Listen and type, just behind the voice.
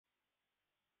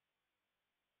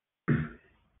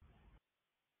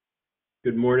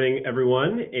Good morning,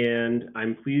 everyone, and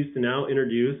I'm pleased to now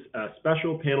introduce a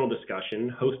special panel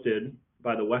discussion hosted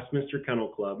by the Westminster Kennel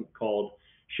Club called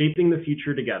Shaping the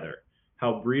Future Together: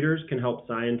 How Breeders Can Help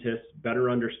Scientists Better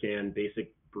Understand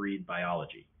Basic Breed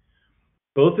Biology.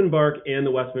 Both Embark and the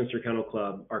Westminster Kennel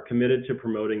Club are committed to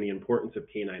promoting the importance of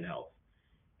canine health.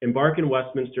 Embark and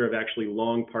Westminster have actually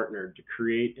long partnered to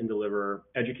create and deliver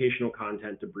educational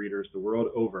content to breeders the world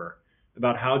over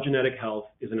about how genetic health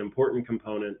is an important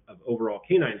component of overall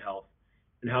canine health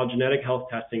and how genetic health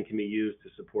testing can be used to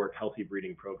support healthy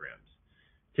breeding programs.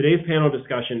 Today's panel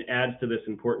discussion adds to this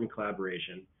important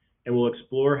collaboration and will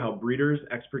explore how breeders'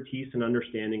 expertise and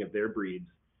understanding of their breeds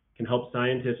can help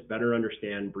scientists better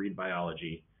understand breed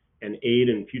biology and aid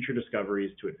in future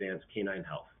discoveries to advance canine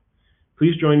health.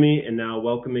 Please join me in now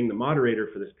welcoming the moderator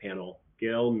for this panel,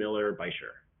 Gail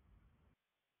Miller-Beischer.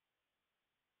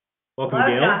 Welcome,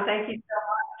 Hello, Gail. John. Thank you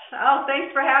so much. Oh,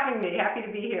 thanks for having me. Happy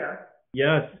to be here.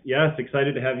 Yes,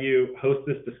 excited to have you host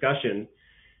this discussion.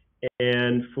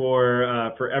 And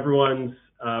for everyone's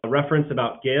reference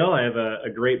about Gail, I have a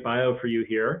great bio for you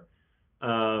here.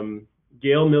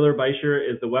 Gail Miller-Beischer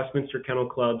is the Westminster Kennel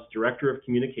Club's Director of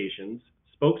Communications,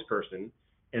 spokesperson,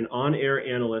 and on-air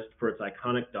analyst for its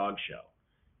iconic dog show.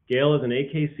 Gail is an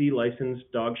AKC licensed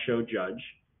dog show judge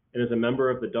and is a member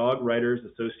of the Dog Writers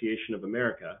Association of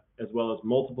America, as well as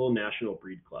multiple national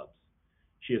breed clubs.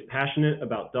 She is passionate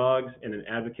about dogs and an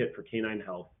advocate for canine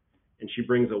health, and she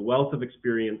brings a wealth of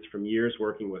experience from years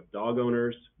working with dog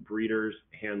owners, breeders,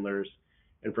 handlers,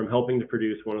 and from helping to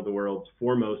produce one of the world's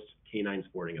foremost canine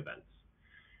sporting events.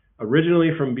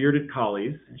 Originally from bearded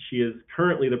collies, she is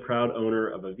currently the proud owner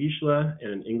of a Vizsla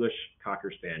and an English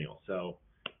Cocker Spaniel. So,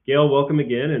 Gail, welcome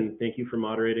again, and thank you for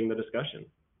moderating the discussion.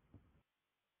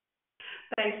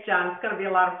 Thanks, John. It's going to be a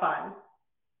lot of fun.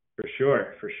 For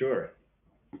sure.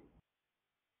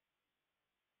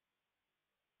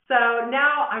 So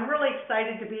now I'm really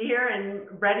excited to be here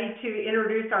and ready to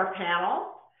introduce our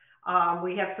panel.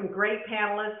 We have some great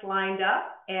panelists lined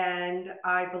up, and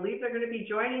I believe they're going to be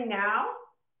joining now.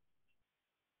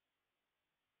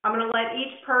 I'm going to let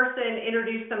each person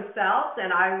introduce themselves,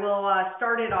 and I will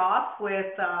start it off with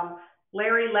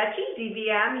Larry Letsche,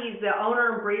 DVM. He's the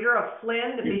owner and breeder of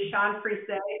Flynn, the Bichon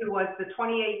Frise, who was the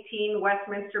 2018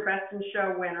 Westminster Best in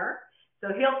Show winner. So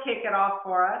he'll kick it off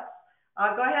for us.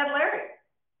 Go ahead, Larry.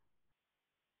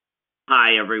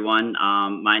 Hi, everyone.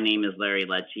 My name is Larry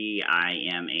Letsche. I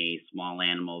am a small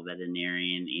animal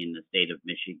veterinarian in the state of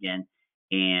Michigan,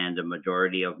 and a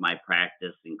majority of my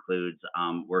practice includes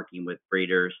working with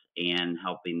breeders and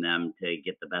helping them to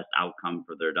get the best outcome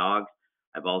for their dogs.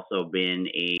 I've also been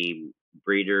a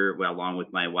breeder, along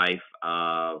with my wife,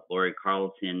 Lori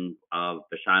Carlton of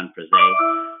Bichon Frise,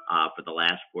 for the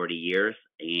last 40 years.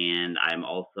 And I'm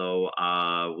also,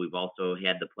 we've also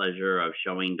had the pleasure of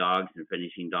showing dogs and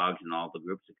finishing dogs in all the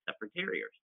groups except for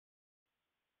terriers.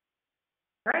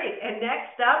 Great. And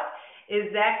next up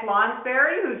is Zach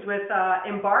Lounsberry, who's with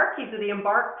Embark. He's the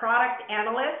Embark product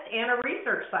analyst and a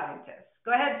research scientist.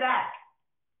 Go ahead, Zach.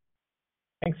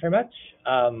 Thanks very much.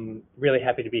 Really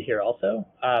happy to be here also.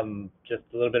 Just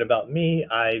a little bit about me.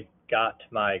 I got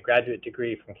my graduate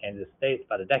degree from Kansas State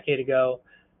about a decade ago,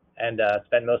 and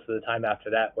spent most of the time after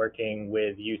that working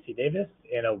with UC Davis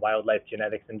in a wildlife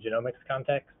genetics and genomics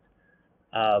context.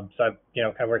 So I'm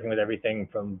kind of working with everything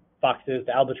from foxes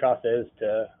to albatrosses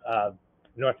to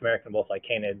North American wolf-like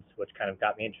canids, which kind of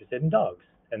got me interested in dogs.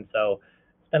 And so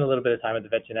spent a little bit of time at the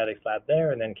vet genetics lab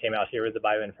there, and then came out here as a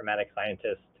bioinformatics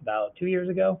scientist about 2 years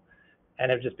ago, and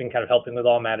have just been kind of helping with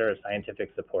all manner of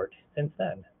scientific support since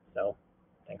then. So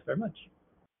thanks very much.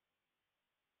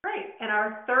 Great. And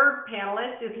our third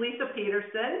panelist is Lisa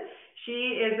Peterson.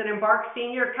 She is an Embark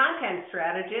Senior Content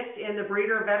Strategist in the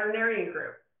Breeder of Veterinarian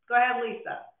Group. Go ahead,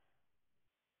 Lisa.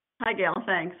 Hi, Gail.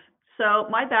 Thanks. So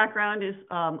my background is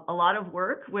a lot of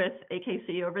work with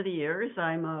AKC over the years.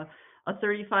 I'm a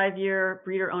 35-year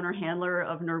breeder, owner, handler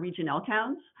of Norwegian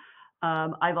Elkhounds.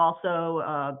 I've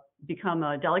also become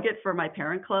a delegate for my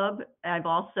parent club. I've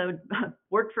also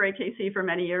worked for AKC for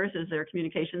many years as their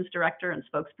communications director and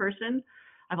spokesperson.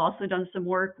 I've also done some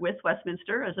work with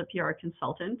Westminster as a PR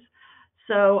consultant.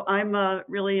 So I'm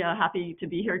really happy to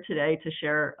be here today to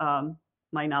share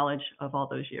my knowledge of all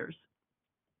those years.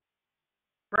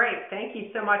 Great. Thank you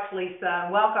so much, Lisa.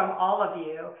 Welcome, all of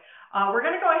you. We're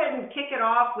going to go ahead and kick it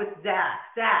off with Zach.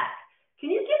 Zach, can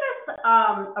you give us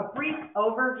a brief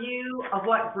overview of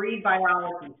what breed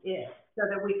biology is so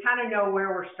that we kind of know where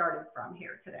we're starting from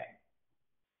here today?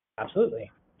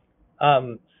 Absolutely.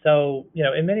 So,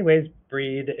 in many ways,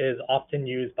 breed is often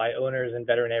used by owners and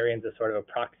veterinarians as sort of a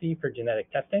proxy for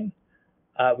genetic testing.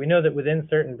 We know that within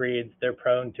certain breeds, they're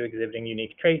prone to exhibiting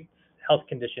unique traits, health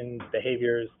conditions,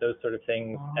 behaviors, those sort of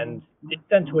things, and the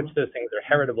extent to which those things are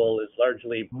heritable is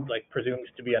largely presumed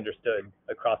to be understood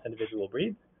across individual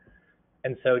breeds.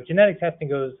 And so genetic testing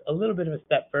goes a little bit of a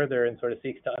step further and sort of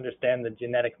seeks to understand the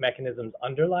genetic mechanisms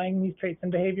underlying these traits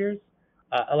and behaviors,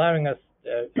 allowing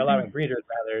breeders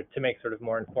rather to make sort of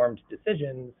more informed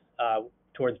decisions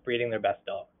towards breeding their best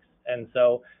dogs. And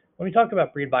so when we talk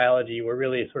about breed biology, we're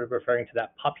really sort of referring to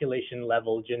that population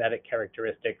level genetic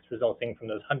characteristics resulting from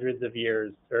those hundreds of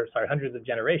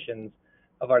generations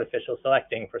of artificial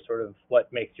selecting for sort of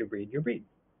what makes your breed your breed.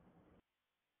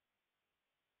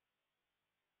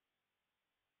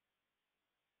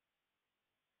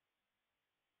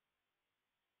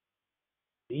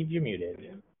 Leave you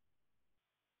muted.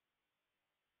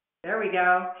 There we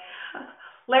go.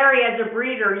 Larry, as a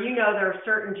breeder, you know there are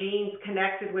certain genes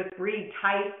connected with breed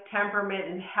type, temperament,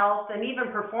 and health, and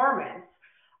even performance.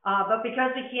 But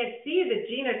because we can't see the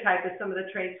genotype of some of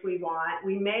the traits we want,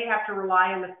 we may have to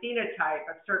rely on the phenotype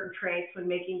of certain traits when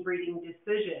making breeding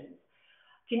decisions.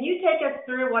 Can you take us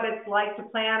through what it's like to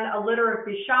plan a litter of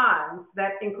Bichons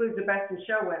that includes a Best in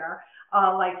Show winner,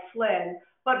 like Flynn,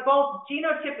 but both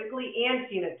genotypically and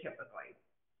phenotypically?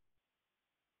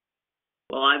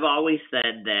 Well, I've always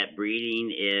said that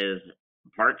breeding is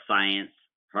part science,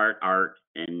 part art,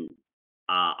 and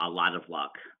a lot of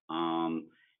luck.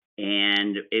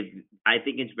 And I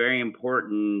think it's very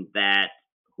important that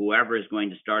whoever is going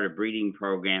to start a breeding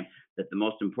program, that the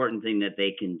most important thing that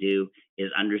they can do is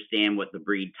understand what the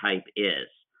breed type is.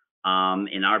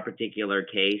 In our particular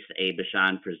case, a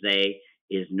Bichon Frise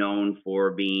is known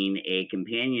for being a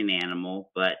companion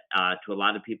animal, but to a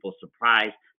lot of people's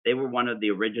surprise, they were one of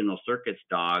the original circus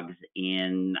dogs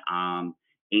in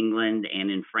England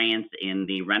and in France in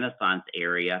the Renaissance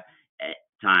era at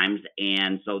times,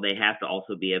 and so they have to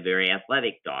also be a very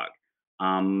athletic dog.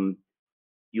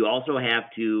 You also have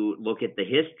to look at the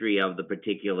history of the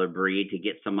particular breed to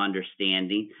get some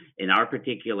understanding. In our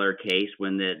particular case,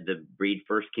 when the breed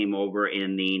first came over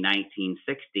in the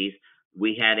 1960s,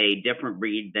 we had a different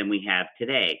breed than we have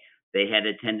today. They had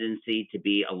a tendency to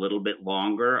be a little bit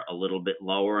longer, a little bit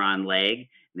lower on leg,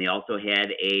 and they also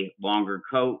had a longer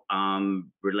coat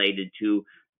related to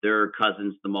their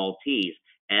cousins, the Maltese.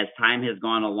 As time has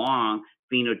gone along,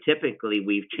 phenotypically,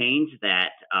 we've changed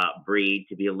that breed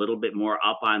to be a little bit more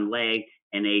up on leg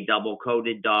and a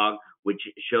double-coated dog, which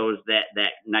shows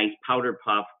that nice powder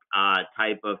puff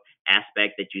type of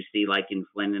aspect that you see like in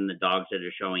Flynn and the dogs that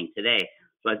are showing today.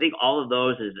 So I think all of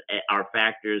those are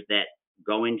factors that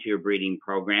go into your breeding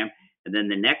program. And then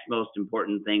the next most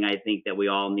important thing I think that we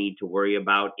all need to worry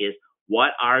about is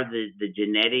what are the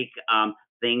genetic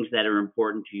things that are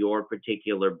important to your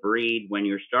particular breed when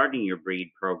you're starting your breed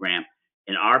program.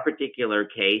 In our particular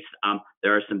case,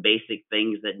 there are some basic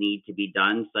things that need to be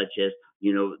done, such as,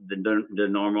 you know, the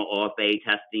normal OFA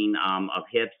testing of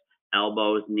hips,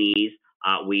 elbows, knees.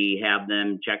 We have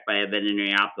them checked by a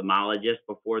veterinary ophthalmologist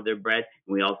before they're bred.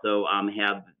 We also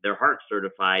have their heart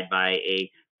certified by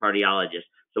a cardiologist.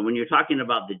 So when you're talking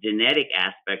about the genetic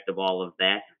aspect of all of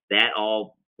that, that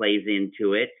all plays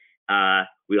into it.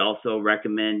 We also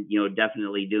recommend, you know,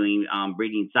 definitely doing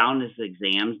breeding soundness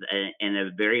exams, and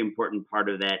a very important part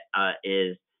of that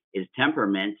is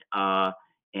temperament.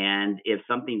 And if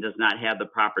something does not have the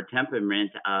proper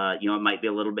temperament, you know, it might be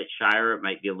a little bit shyer, it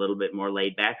might be a little bit more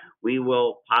laid back. We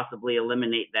will possibly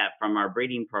eliminate that from our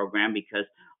breeding program because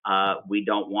we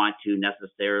don't want to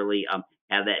necessarily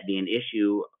have that be an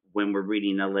issue when we're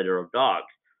breeding a litter of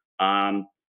dogs.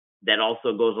 That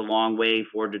also goes a long way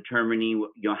for determining,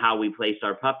 you know, how we place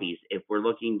our puppies. If we're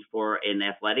looking for an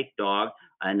athletic dog,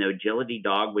 an agility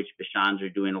dog, which Bichons are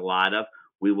doing a lot of,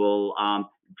 we will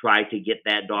try to get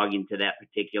that dog into that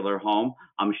particular home.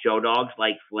 Show dogs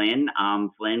like Flynn.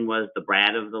 Flynn was the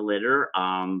brat of the litter.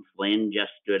 Flynn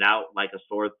just stood out like a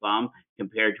sore thumb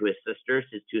compared to his sisters.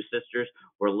 His two sisters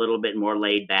were a little bit more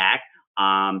laid back.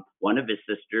 One of his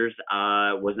sisters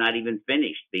was not even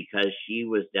finished because she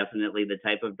was definitely the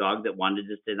type of dog that wanted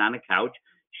to sit on a couch.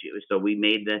 So we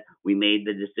made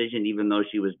the decision, even though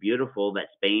she was beautiful, that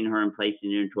spaying her and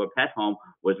placing her into a pet home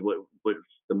was what was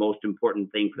the most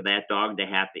important thing for that dog to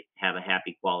have a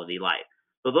happy quality life.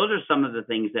 So those are some of the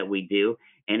things that we do,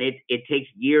 and it takes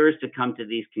years to come to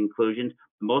these conclusions.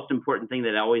 The most important thing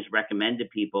that I always recommend to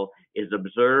people is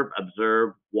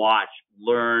observe, watch,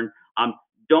 learn.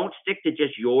 Don't stick to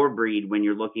just your breed when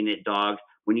you're looking at dogs.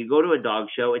 When you go to a dog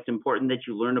show, it's important that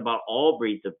you learn about all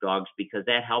breeds of dogs because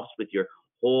that helps with your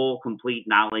whole complete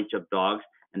knowledge of dogs.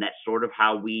 And that's sort of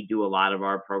how we do a lot of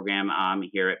our program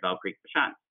here at Bell Creek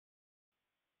Bichon.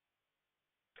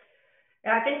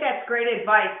 And I think that's great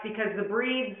advice because the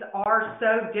breeds are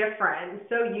so different,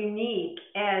 so unique.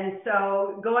 And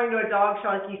so going to a dog show,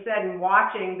 like you said, and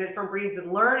watching the different breeds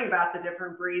and learning about the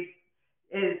different breeds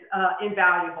is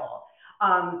invaluable.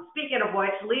 Speaking of which,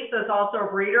 Lisa is also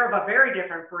a breeder of a very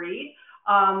different breed.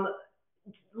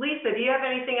 Lisa, do you have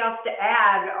anything else to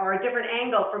add or a different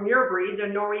angle from your breed, the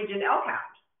Norwegian Elkhound?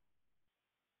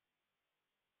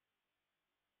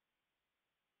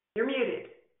 You're muted.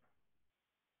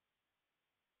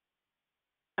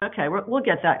 Okay, we'll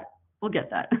get that. We'll get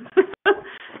that.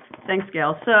 Thanks,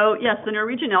 Gail. So yes, the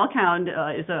Norwegian Elkhound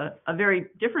is a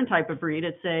very different type of breed.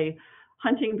 It's a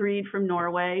hunting breed from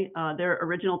Norway. Their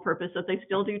original purpose that they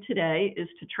still do today is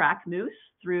to track moose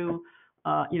through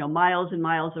miles and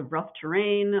miles of rough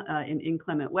terrain in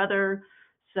inclement weather.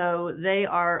 So they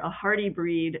are a hardy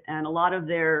breed, and a lot of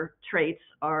their traits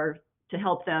are to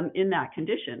help them in that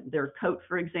condition. Their coat,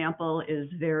 for example, is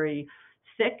very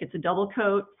thick. It's a double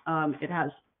coat. It has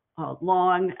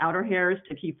long outer hairs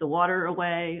to keep the water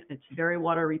away. It's very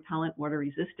water repellent, water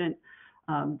resistant.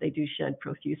 They do shed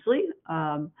profusely,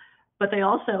 but they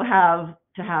also have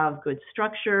to have good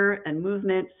structure and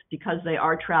movements because they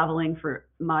are traveling for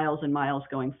miles and miles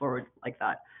going forward like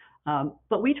that.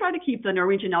 But we try to keep the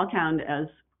Norwegian Elkhound as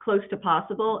close to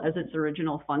possible as its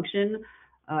original function.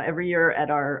 Every year at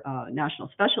our national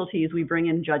specialties, we bring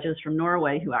in judges from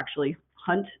Norway who actually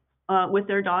hunt with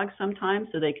their dogs sometimes,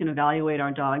 so they can evaluate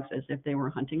our dogs as if they were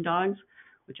hunting dogs,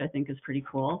 which I think is pretty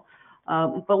cool.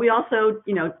 But we also,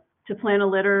 to plan a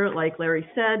litter, like Larry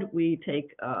said, we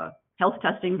take health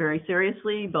testing very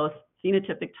seriously, both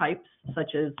phenotypic types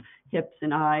such as hips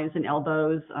and eyes and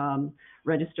elbows,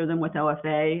 register them with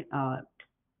OFA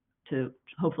to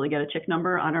hopefully get a chick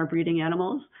number on our breeding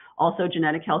animals. Also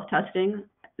genetic health testing.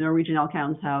 Norwegian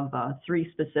Elkhounds have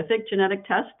 3 specific genetic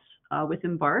tests with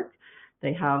Embark.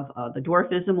 They have the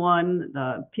dwarfism one,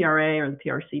 the PRA or the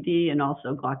PRCD, and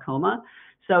also glaucoma.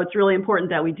 So it's really important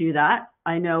that we do that.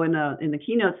 I know in the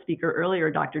keynote speaker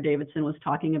earlier, Dr. Davidson was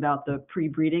talking about the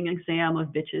pre-breeding exam of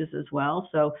bitches as well.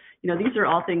 So, these are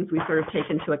all things we sort of take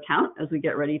into account as we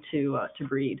get ready to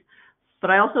breed. But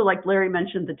I also, like Larry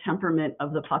mentioned, the temperament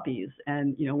of the puppies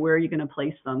and, where are you going to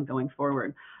place them going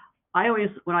forward. I always,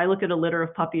 when I look at a litter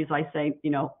of puppies, I say,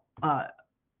 do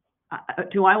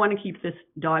I want to keep this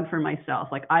dog for myself?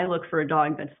 Like, I look for a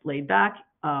dog that's laid back,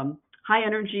 high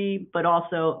energy, but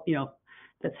also,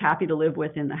 that's happy to live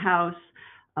with in the house.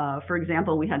 For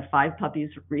example, we had 5 puppies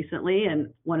recently,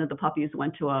 and one of the puppies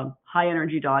went to a high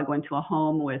energy dog, went to a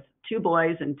home with 2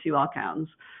 boys and 2 Elkhounds,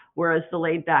 whereas the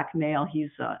laid back male,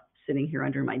 he's sitting here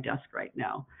under my desk right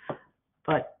now.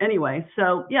 But anyway,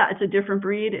 so yeah, it's a different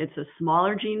breed. It's a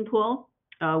smaller gene pool.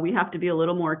 We have to be a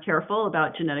little more careful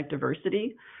about genetic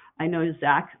diversity. I know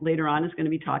Zach later on is going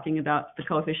to be talking about the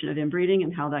coefficient of inbreeding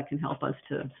and how that can help us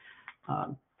to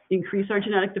increase our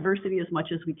genetic diversity as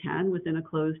much as we can within a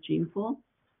closed gene pool.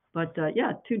 But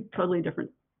yeah, 2 totally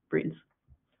different breeds.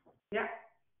 Yeah.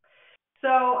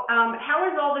 So how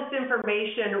is all this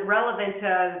information relevant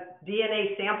to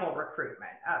DNA sample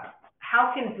recruitment?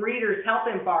 How can breeders help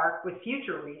Embark with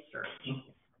future research?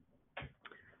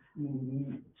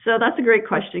 So that's a great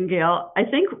question, Gail. I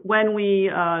think when we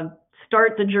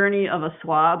start the journey of a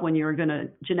swab, when you're going to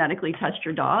genetically test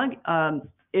your dog,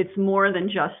 it's more than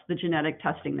just the genetic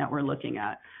testing that we're looking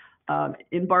at.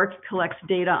 Embark collects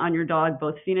data on your dog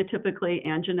both phenotypically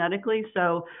and genetically.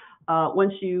 So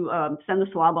once you send the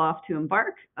swab off to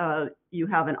Embark, you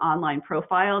have an online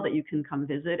profile that you can come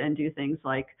visit and do things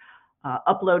like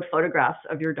upload photographs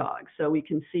of your dog so we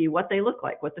can see what they look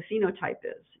like, what the phenotype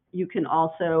is. You can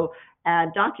also add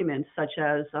documents such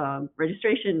as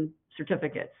registration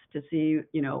certificates to see,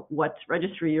 what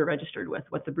registry you're registered with,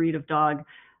 what the breed of dog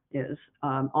is.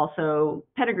 Also,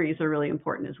 pedigrees are really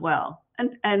important as well.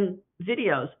 And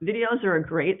videos. Videos are a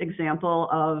great example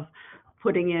of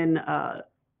putting in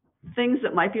things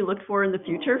that might be looked for in the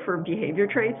future for behavior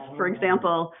traits. For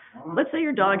example, let's say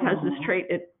your dog has this trait,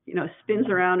 it spins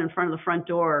around in front of the front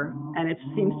door, and it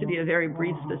seems to be a very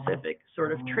breed-specific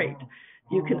sort of trait.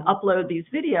 You can upload these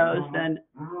videos, then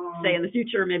say in the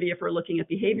future, maybe if we're looking at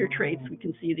behavior traits, we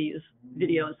can see these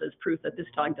videos as proof that this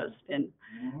dog does spin,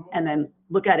 and then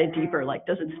look at it deeper, like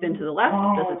does it spin to the left,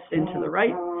 does it spin to the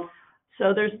right?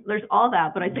 So there's all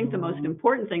that, but I think the most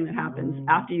important thing that happens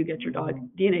after you get your dog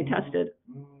DNA tested,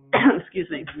 excuse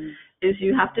me, is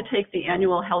you have to take the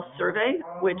annual health survey,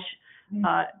 which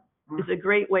is a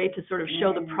great way to sort of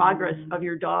show the progress of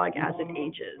your dog as it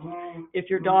ages. If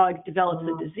your dog develops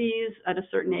a disease at a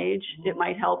certain age, it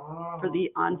might help for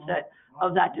the onset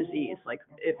of that disease. Like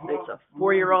if it's a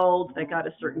 4-year-old that got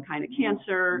a certain kind of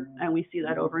cancer, and we see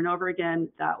that over and over again,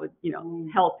 that would,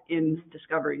 help in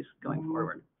discoveries going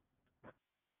forward.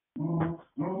 And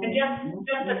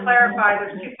just to clarify,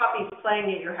 there's 2 puppies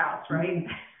playing at your house, right?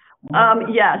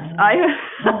 Yes,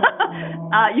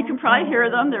 you can probably hear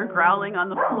them. They're growling on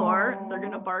the floor. They're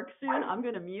going to bark soon. I'm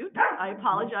going to mute. I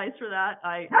apologize for that.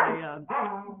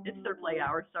 It's their play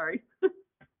hour. Sorry.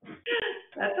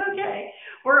 That's okay.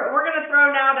 We're going to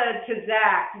throw now to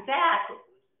Zach. Zach,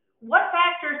 what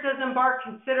factors does Embark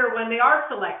consider when they are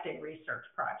selecting research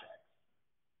projects?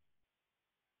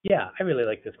 Yeah, I really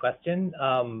like this question.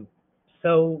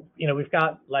 So, we've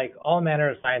got like all manner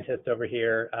of scientists over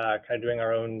here kind of doing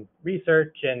our own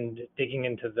research and digging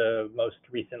into the most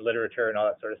recent literature and all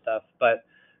that sort of stuff. But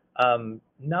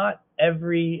not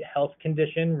every health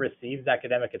condition receives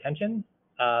academic attention.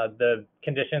 The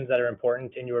conditions that are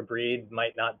important in your breed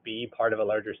might not be part of a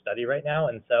larger study right now.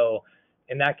 And so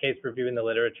in that case, reviewing the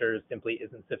literature simply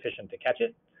isn't sufficient to catch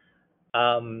it.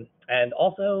 And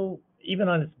also, even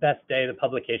on its best day, the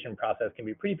publication process can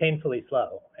be pretty painfully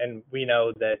slow. And we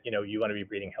know that, you want to be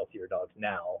breeding healthier dogs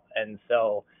now. And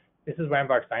so this is where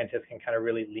Embark scientists can kind of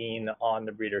really lean on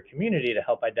the breeder community to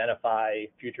help identify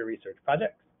future research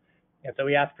projects. And so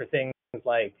we ask for things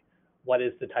like, what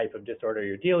is the type of disorder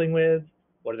you're dealing with?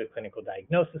 What does the clinical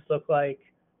diagnosis look like?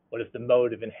 What is the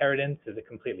mode of inheritance? Is it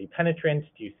completely penetrant?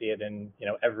 Do you see it in,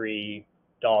 every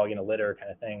dog in a litter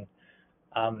kind of thing?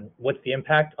 What's the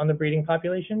impact on the breeding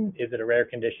population? Is it a rare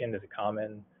condition? Is it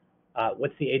common?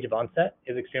 What's the age of onset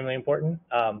is extremely important.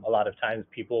 A lot of times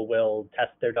people will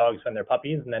test their dogs when they're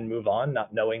puppies and then move on,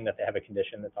 not knowing that they have a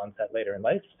condition that's onset later in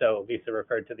life. So Lisa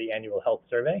referred to the annual health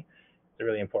survey. It's a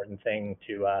really important thing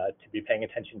to be paying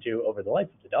attention to over the life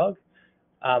of the dog.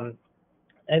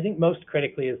 And I think most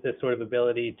critically is this sort of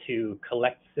ability to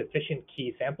collect sufficient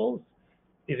key samples.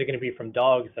 These are going to be from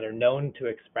dogs that are known to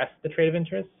express the trait of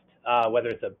interest, whether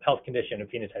it's a health condition, a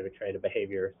phenotypic trait, a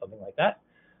behavior, something like that.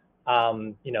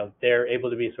 They're able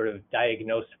to be sort of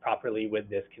diagnosed properly with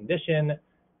this condition,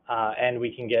 and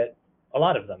we can get a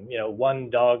lot of them. One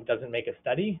dog doesn't make a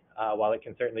study, while it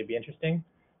can certainly be interesting.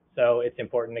 So it's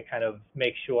important to kind of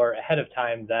make sure ahead of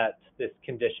time that this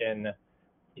condition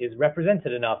is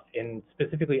represented enough in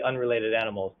specifically unrelated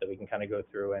animals that we can kind of go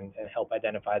through and help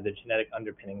identify the genetic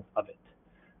underpinnings of it.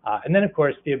 And then, of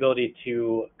course, the ability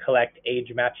to collect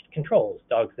age-matched controls,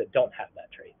 dogs that don't have that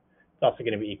trait. It's also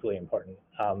going to be equally important,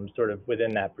 sort of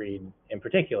within that breed in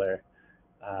particular.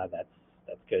 That's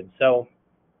good. So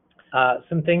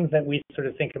some things that we sort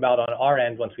of think about on our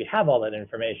end once we have all that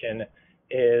information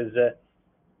is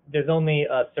there's only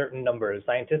a certain number of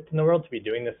scientists in the world to be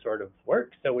doing this sort of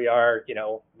work. So we are,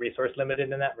 resource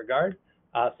limited in that regard.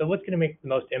 So what's going to make the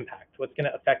most impact? What's going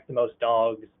to affect the most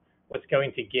dogs? What's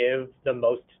going to give the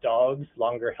most dogs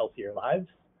longer, healthier lives?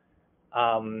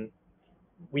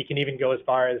 We can even go as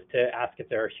far as to ask if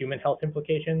there are human health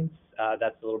implications.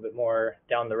 That's a little bit more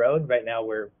down the road. Right now,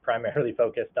 we're primarily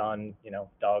focused on,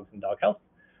 dogs and dog health.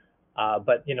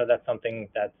 But, that's something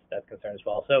that's concerned as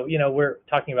well. So, we're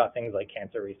talking about things like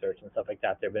cancer research and stuff like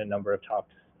that. There have been a number of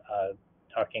talks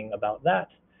talking about that.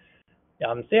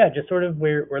 So yeah, just sort of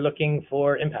we're looking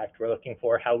for impact. We're looking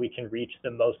for how we can reach the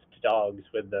most dogs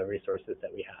with the resources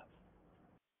that we have.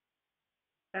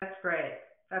 That's great.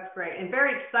 That's great. And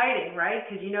very exciting, right?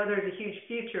 Because there's a huge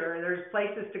future. There's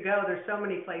places to go. There's so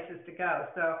many places to go.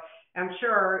 So I'm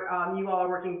sure you all are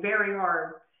working very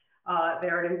hard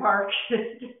there at Embark.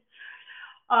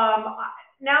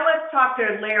 Now let's talk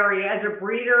to Larry as a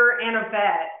breeder and a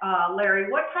vet.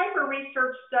 Larry, what type of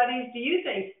research studies do you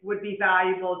think would be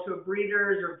valuable to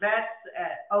breeders or vets,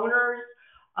 owners?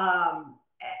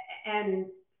 And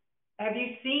have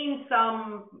you seen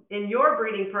some in your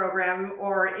breeding program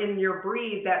or in your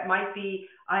breed that might be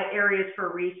areas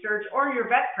for research or your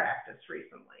vet practice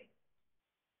recently?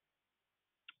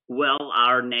 Well,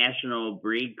 our National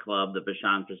Breed Club, the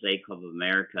Michigan Veterinary Club of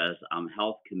America's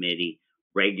Health Committee,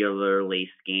 regularly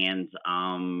scans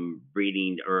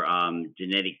breeding or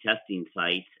genetic testing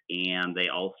sites, and they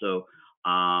also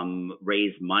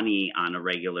raise money on a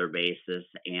regular basis.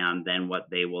 And then what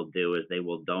they will do is they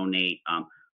will donate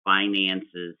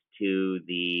finances to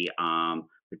the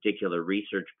particular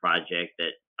research project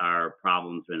that are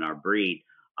problems in our breed.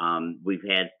 We've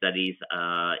had studies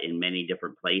in many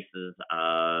different places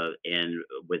and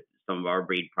with some of our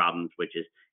breed problems, which is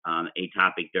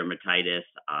atopic dermatitis,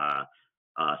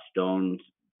 stones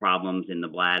problems in the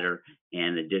bladder,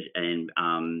 and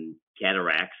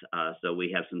cataracts. So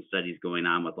we have some studies going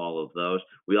on with all of those.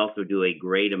 We also do a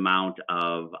great amount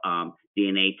of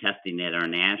DNA testing at our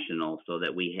national, so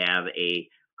that we have a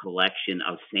collection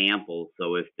of samples.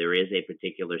 So if there is a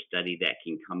particular study that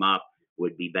can come up,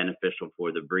 would be beneficial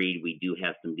for the breed, we do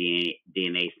have some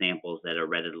DNA samples that are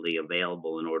readily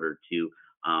available in order to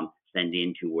send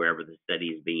into wherever the study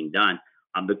is being done.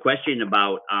 The question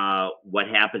about what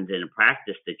happens in a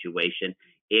practice situation,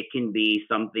 it can be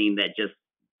something that just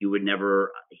you would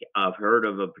never have heard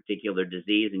of a particular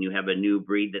disease, and you have a new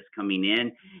breed that's coming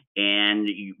in. And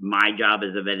my job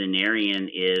as a veterinarian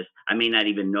is, I may not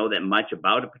even know that much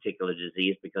about a particular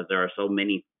disease because there are so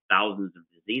many thousands of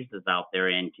diseases out there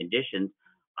and conditions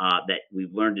that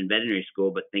we've learned in veterinary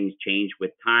school, but things change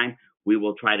with time. We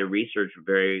will try to research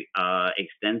very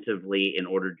extensively in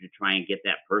order to try and get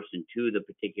that person to the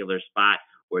particular spot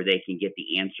where they can get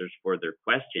the answers for their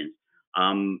questions.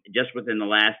 Just within the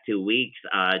last 2 weeks,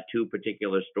 two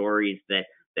particular stories that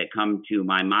come to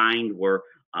my mind were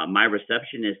my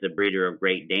receptionist, the breeder of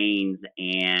Great Danes,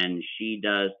 and she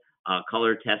does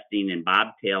color testing and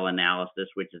bobtail analysis,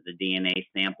 which is a DNA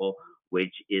sample,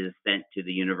 which is sent to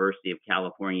the University of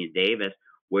California, Davis,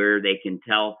 where they can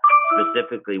tell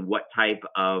specifically what type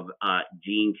of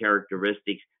gene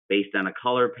characteristics based on a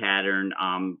color pattern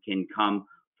can come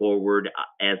forward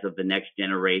as of the next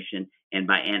generation. And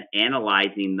by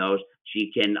analyzing those,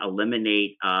 she can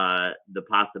eliminate the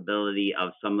possibility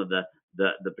of some of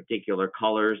the particular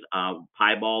colors.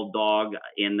 Piebald dog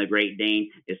in the Great Dane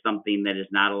is something that is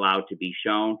not allowed to be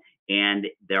shown. And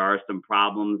there are some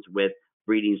problems with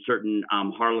breeding certain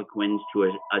harlequins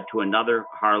to another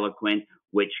harlequin,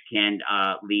 which can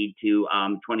lead to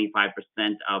 25%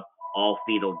 of all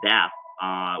fetal death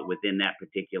within that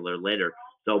particular litter.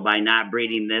 So by not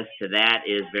breeding this to that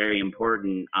is very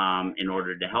important in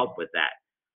order to help with that.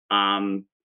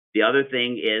 The other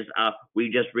thing is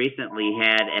we just recently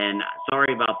had, and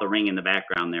sorry about the ring in the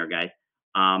background there, guys.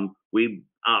 We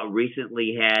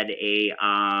recently had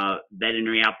a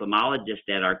veterinary ophthalmologist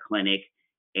at our clinic,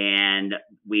 and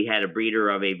we had a breeder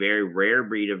of a very rare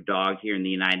breed of dog here in the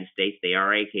United States. They are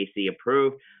AKC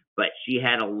approved, but she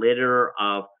had a litter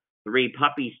of 3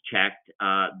 puppies checked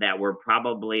that were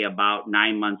probably about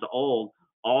 9 months old.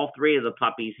 All 3 of the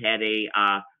puppies had a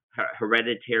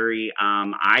hereditary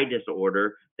eye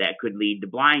disorder that could lead to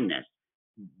blindness.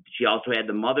 She also had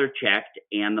the mother checked,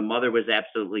 and the mother was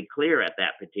absolutely clear at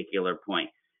that particular point.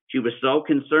 She was so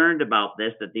concerned about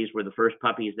this, that these were the first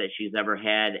puppies that she's ever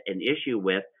had an issue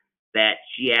with, that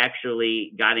she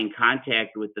actually got in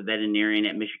contact with the veterinarian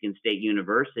at Michigan State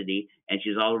University, and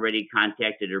she's already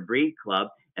contacted her breed club,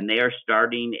 and they are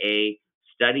starting a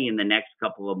study in the next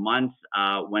couple of months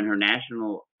when her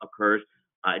national occurs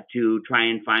to try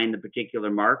and find the particular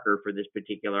marker for this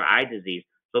particular eye disease.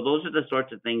 So those are the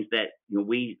sorts of things that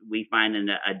we find in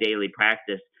a daily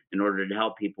practice in order to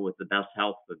help people with the best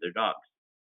health for their dogs.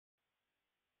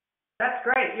 That's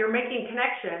great. You're making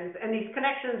connections, and these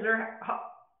connections are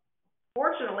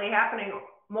fortunately happening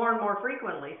more and more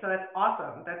frequently. So that's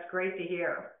awesome. That's great to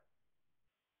hear.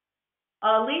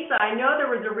 Lisa, I know there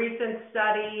was a recent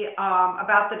study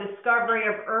about the discovery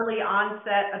of early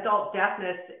onset adult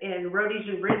deafness in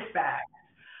Rhodesian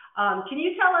Ridgebacks. Can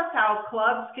you tell us how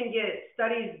clubs can get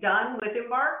studies done with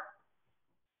Embark?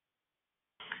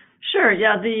 Sure.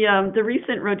 Yeah, the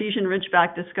recent Rhodesian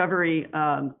Ridgeback discovery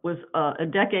was a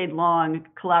decade-long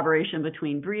collaboration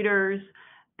between breeders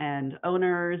and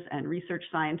owners and research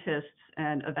scientists,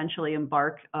 and eventually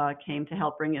Embark came to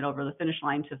help bring it over the finish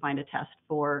line to find a test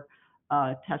for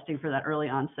testing for that early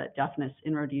onset deafness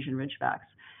in Rhodesian Ridgebacks.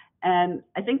 And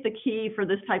I think the key for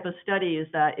this type of study is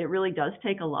that it really does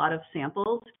take a lot of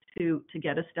samples to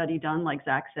get a study done. Like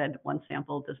Zach said, one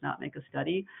sample does not make a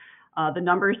study. The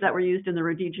numbers that were used in the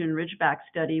Rhodesian Ridgeback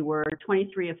study were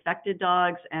 23 affected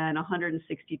dogs and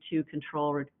 162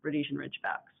 control Rhodesian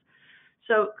Ridgebacks.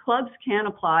 So clubs can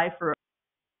apply for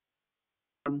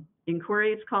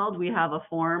inquiry, it's called. We have a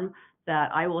form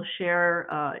that I will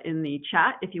share in the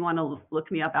chat. If you want to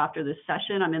look me up after this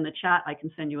session, I'm in the chat. I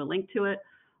can send you a link to it.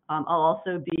 I'll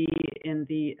also be in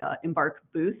the Embark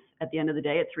booth at the end of the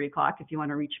day at 3 o'clock if you want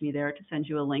to reach me there to send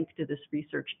you a link to this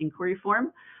research inquiry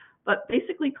form. But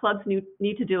basically, clubs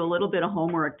need to do a little bit of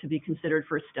homework to be considered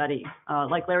for a study.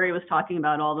 Like Larry was talking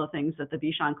about all the things that the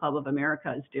Bichon Club of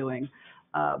America is doing.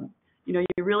 You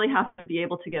really have to be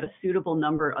able to get a suitable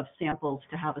number of samples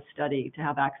to have a study, to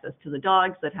have access to the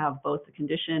dogs that have both the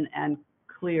condition and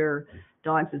clear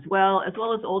dogs as well as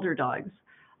older dogs.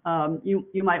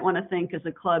 You might want to think as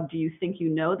a club, do you think you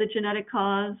know the genetic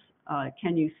cause?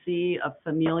 Can you see a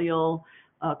familial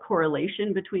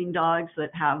correlation between dogs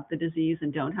that have the disease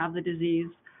and don't have the disease?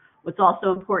 What's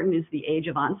also important is the age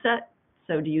of onset.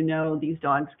 So do you know these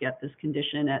dogs get this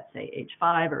condition at, say, age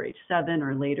 5 or age 7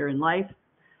 or later in life?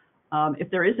 If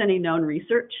there is any known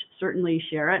research, certainly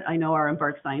share it. I know our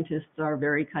Embark scientists are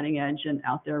very cutting edge and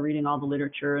out there reading all the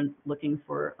literature and looking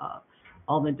for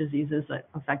all the diseases that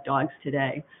affect dogs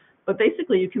today. But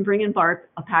basically, you can bring Embark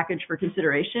a package for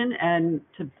consideration, and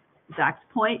to Zach's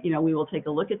point, we will take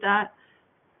a look at that.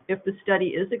 If the study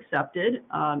is accepted,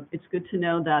 it's good to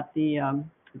know that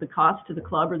the cost to the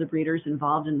club or the breeders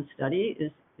involved in the study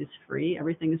is free.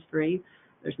 Everything is free.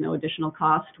 There's no additional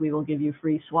cost. We will give you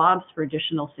free swabs for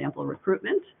additional sample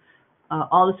recruitment.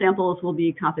 All the samples will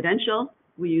be confidential.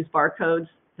 We use barcodes.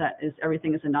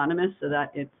 Everything is anonymous, so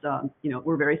that it's,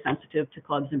 we're very sensitive to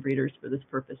clubs and breeders for this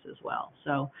purpose as well.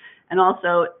 So, and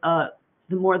also,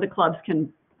 the more the clubs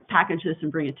can package this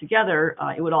and bring it together,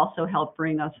 it would also help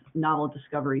bring us novel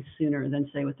discoveries sooner than,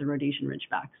 say, with the Rhodesian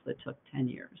Ridgebacks that took 10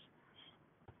 years.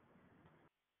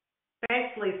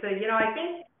 Thanks, Lisa. I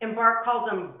think Embark calls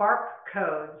them bark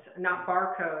codes, not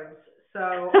barcodes.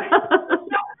 So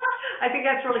I think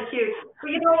that's really cute.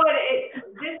 But you know what?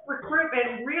 This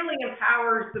recruitment really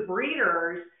empowers the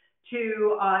breeders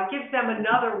to gives them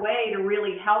another way to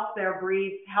really help their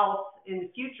breed's health in the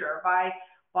future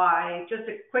by just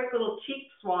a quick little cheek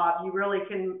swab. You really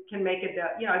can make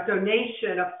a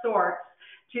donation of sorts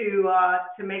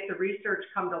to make the research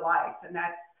come to life, and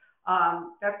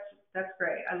that's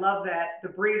great. I love that the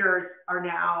breeders are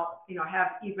now,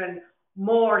 have even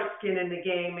more skin in the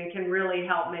game and can really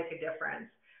help make a difference.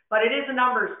 But it is a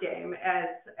numbers game,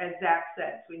 as Zach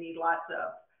said. So we need lots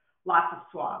of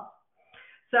swabs.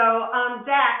 So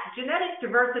Zach, genetic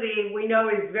diversity we know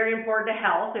is very important to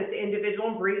health at the individual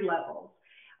and breed levels.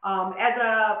 As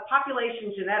a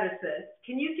population geneticist,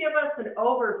 can you give us an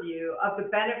overview of the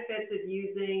benefits of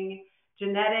using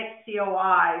genetic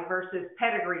COI versus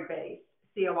pedigree-based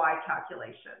COI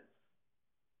calculations?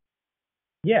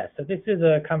 Yeah, so this is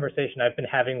a conversation I've been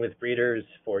having with breeders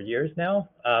for years now,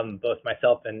 both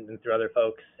myself and through other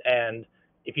folks. And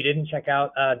if you didn't check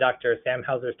out Dr. Sam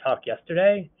Hauser's talk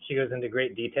yesterday, she goes into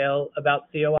great detail about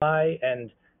COI and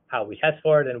how we test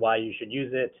for it and why you should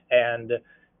use it. And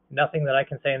nothing that I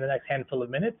can say in the next handful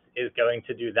of minutes is going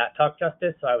to do that talk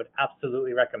justice. So I would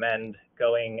absolutely recommend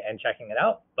going and checking it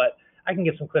out. But I can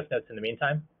give some cliff notes in the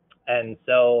meantime. And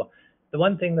so the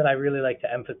one thing that I really like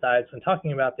to emphasize when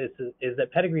talking about this is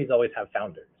that pedigrees always have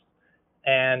founders.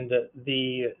 And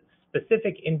the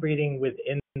specific inbreeding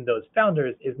within those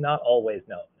founders is not always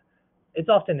known. It's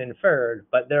often inferred,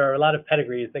 but there are a lot of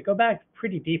pedigrees that go back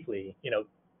pretty deeply,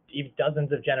 even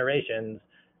dozens of generations,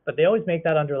 but they always make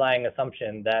that underlying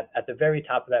assumption that at the very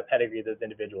top of that pedigree, those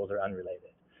individuals are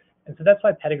unrelated. And so that's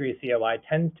why pedigree COI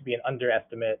tends to be an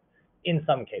underestimate in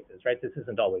some cases, right? This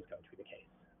isn't always going to be the case,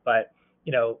 but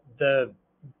the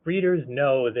breeders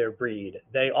know their breed.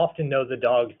 They often know the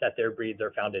dogs that their breeds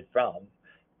are founded from.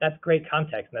 That's great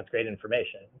context and that's great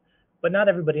information. But not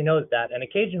everybody knows that. And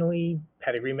occasionally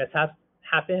pedigree mishaps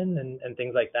happen and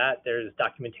things like that. There's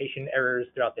documentation errors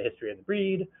throughout the history of the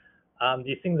breed.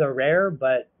 These things are rare,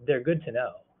 but they're good to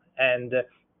know. And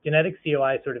genetic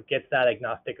COI sort of gets that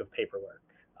agnostic of paperwork.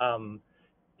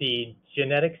 The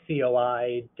genetic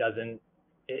COI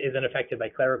isn't affected by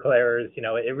clerical errors.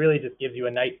 It really just gives you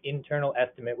a nice internal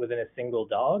estimate within a single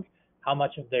dog, how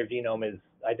much of their genome is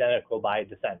identical by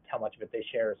descent, how much of it they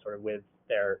share sort of with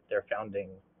their founding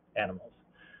animals.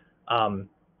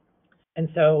 And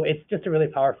so it's just a really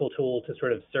powerful tool to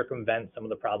sort of circumvent some of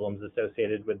the problems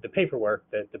associated with the paperwork,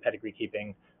 the pedigree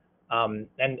keeping. And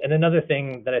another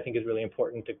thing that I think is really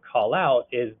important to call out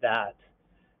is that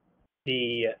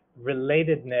the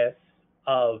relatedness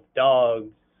of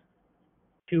dogs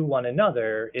to one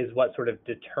another is what sort of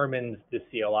determines the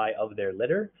COI of their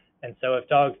litter. And so if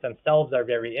dogs themselves are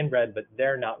very inbred, but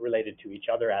they're not related to each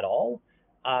other at all,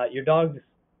 your dogs,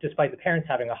 despite the parents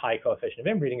having a high coefficient of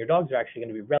inbreeding, your dogs are actually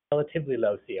going to be relatively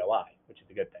low COI, which is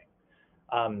a good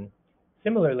thing.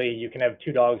 Similarly, you can have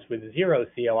two dogs with 0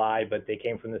 COI, but they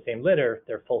came from the same litter,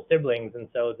 they're full siblings, and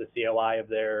so the COI of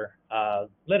their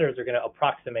litters are going to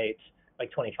approximate like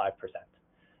 25%.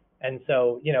 And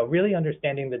so, really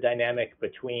understanding the dynamic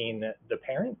between the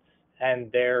parents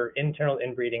and their internal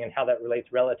inbreeding and how that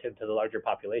relates relative to the larger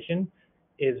population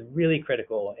is really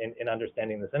critical in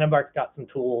understanding this. And Embark's got some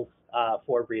tools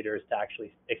for breeders to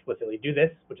actually explicitly do this,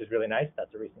 which is really nice.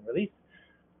 That's a recent release.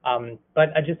 But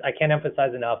I can't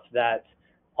emphasize enough that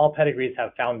all pedigrees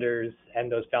have founders,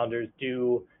 and those founders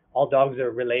all dogs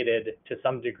are related to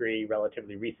some degree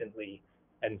relatively recently.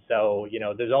 And so,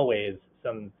 there's always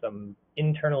some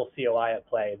internal COI at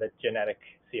play that genetic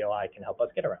COI can help us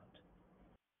get around.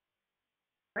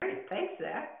 Great, thanks,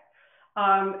 Zach.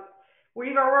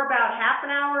 We're about half an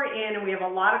hour in, and we have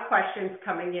a lot of questions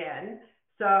coming in.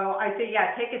 So I think,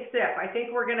 yeah, take a sip. I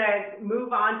think we're going to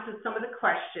move on to some of the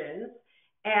questions.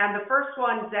 And the first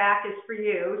one, Zach, is for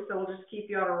you. So we'll just keep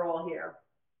you on a roll here.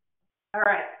 All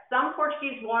right. Some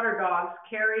Portuguese water dogs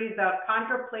carry the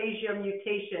chondroplasia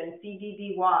mutation,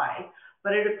 CDDY,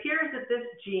 but it appears that this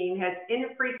gene has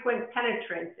infrequent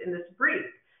penetrance in this breed.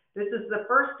 This is the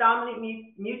first dominant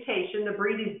mutation the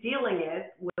breed is dealing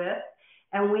with,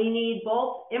 and we need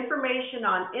both information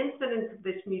on incidence of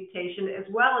this mutation as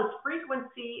well as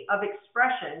frequency of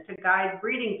expression to guide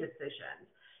breeding decisions.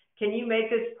 Can you make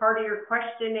this part of your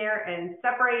questionnaire and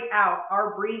separate out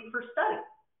our breed for study?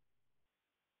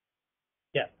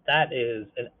 Yeah, that is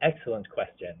an excellent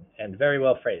question and very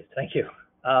well phrased. Thank you.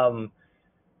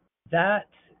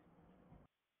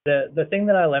 The thing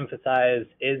that I'll emphasize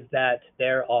is that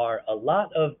there are a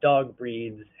lot of dog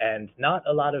breeds and not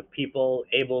a lot of people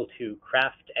able to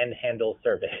craft and handle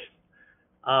surveys.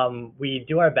 We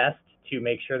do our best to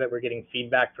make sure that we're getting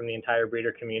feedback from the entire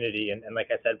breeder community and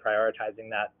like I said, prioritizing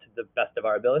that to the best of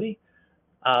our ability.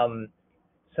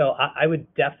 So I would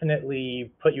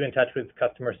definitely put you in touch with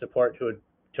customer support who would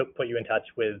put you in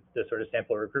touch with the sort of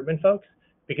sample recruitment folks,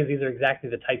 because these are exactly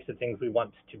the types of things we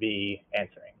want to be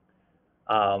answering.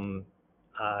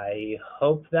 I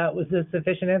hope that was a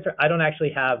sufficient answer. I don't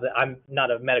actually I'm not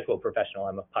a medical professional,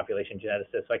 I'm a population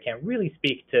geneticist, so I can't really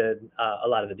speak to a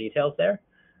lot of the details there.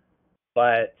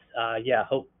 But yeah,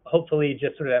 hopefully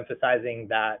just sort of emphasizing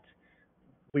that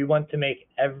we want to make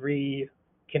every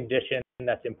condition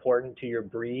that's important to your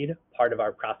breed part of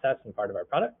our process and part of our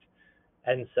product.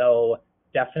 And so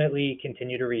definitely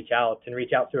continue to reach out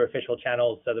through official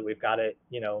channels so that we've got it,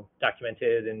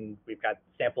 documented, and we've got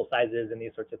sample sizes and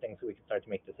these sorts of things so we can start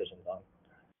to make decisions on.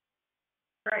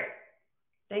 Great.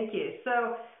 Thank you.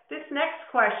 So this next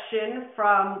question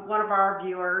from one of our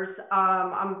viewers,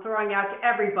 I'm throwing out to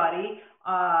everybody.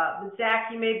 Zach,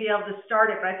 you may be able to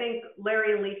start it, but I think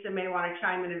Larry and Lisa may want to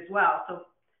chime in as well.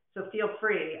 So feel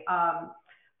free.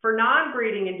 For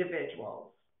non-breeding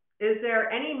individuals, is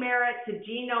there any merit to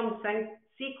genome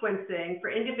sequencing for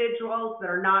individuals that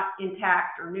are not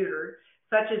intact or neutered,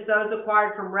 such as those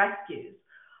acquired from rescues?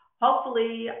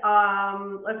 Hopefully,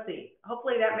 let's see,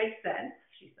 hopefully that makes sense,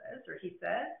 she says, or he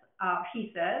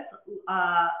says,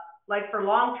 like for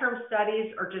long-term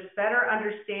studies or just better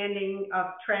understanding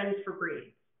of trends for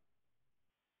breeds.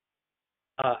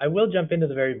 I will jump into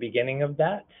the very beginning of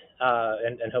that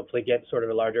and hopefully get sort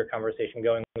of a larger conversation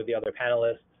going with the other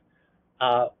panelists.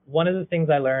 One of the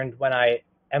things I learned when I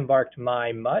embarked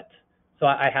my mutt, so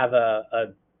I have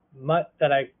a mutt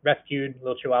that I rescued,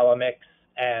 little Chihuahua mix,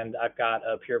 and I've got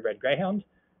a purebred greyhound,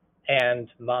 and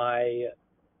my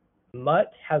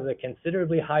mutt has a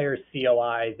considerably higher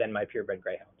COI than my purebred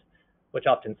greyhound, which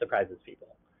often surprises people.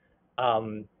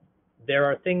 There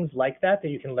are things like that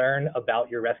you can learn about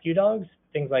your rescue dogs,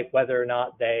 things like whether or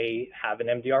not they have an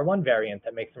MDR1 variant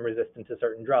that makes them resistant to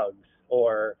certain drugs,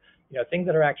 or things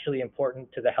that are actually important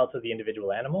to the health of the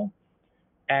individual animal.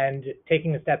 And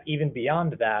taking a step even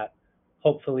beyond that,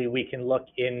 hopefully we can look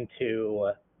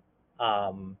into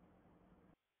how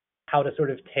to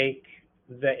sort of take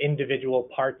the individual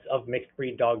parts of mixed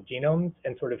breed dog genomes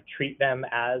and sort of treat them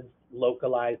as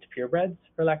localized purebreds,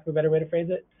 for lack of a better way to phrase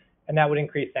it. And that would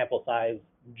increase sample size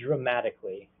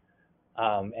dramatically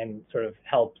and sort of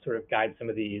help sort of guide some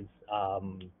of these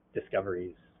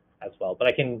discoveries as well. But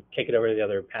I can kick it over to the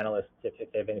other panelists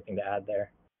if they have anything to add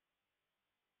there.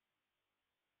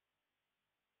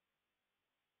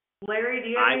 Larry, do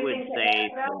you have anything to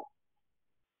add about?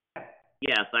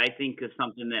 Yes, I think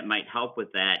something that might help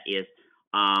with that is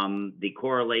the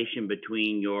correlation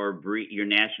between your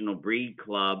national breed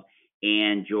club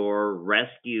and your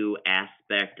rescue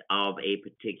aspect of a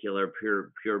particular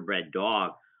purebred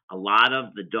dog. A lot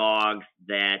of the dogs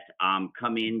that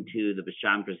come into the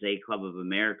AKC Club of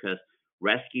America's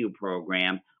rescue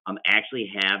program actually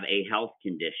have a health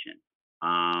condition.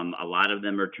 A lot of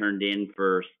them are turned in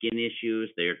for skin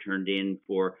issues. They're turned in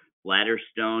for bladder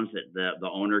stones that the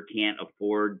owner can't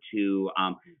afford to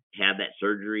have that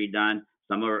surgery done.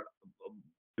 Some are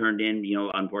turned in,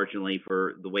 unfortunately,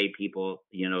 for the way people,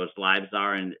 lives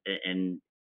are and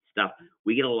stuff.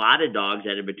 We get a lot of dogs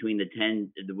that are between the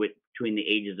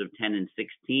ages of 10 and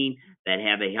 16 that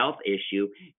have a health issue,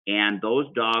 and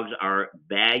those dogs are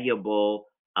valuable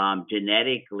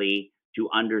genetically to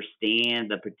understand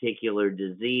the particular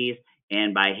disease.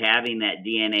 And by having that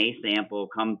DNA sample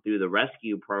come through the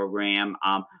rescue program,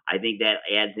 I think that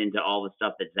adds into all the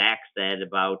stuff that Zach said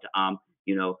about,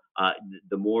 the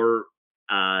more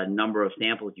number of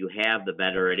samples you have, the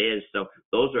better it is. So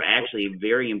those are actually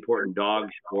very important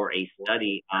dogs for a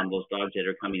study on those dogs that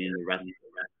are coming into the rescue.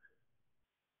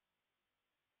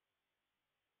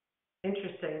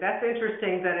 Interesting. That's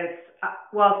interesting that it's,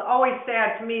 well, it's always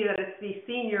sad to me that it's these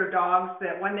senior dogs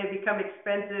that when they become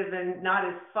expensive and not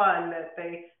as fun, that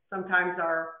they sometimes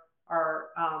are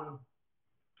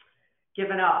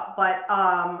given up. But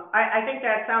I think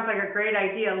that sounds like a great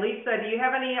idea. Lisa, do you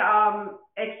have any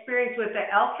experience with the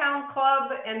Elkhound Club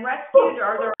and rescue?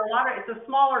 Are there a lot of, it's a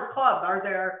smaller club.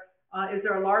 Is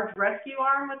there a large rescue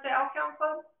arm with the Elkhound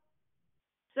Club?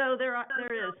 So there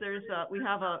is. We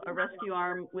have a rescue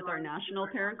arm with our national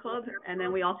parent club, and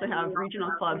then we also have regional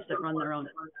clubs that run their own.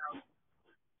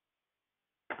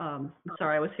 I'm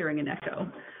sorry, I was hearing an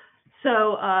echo.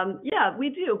 So yeah, we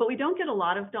do, but we don't get a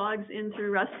lot of dogs in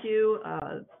through rescue.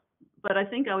 But I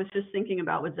think I was just thinking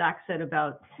about what Zach said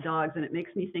about dogs, and it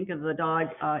makes me think of the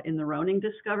dog in the Roning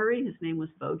Discovery. His name was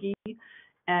Bogey,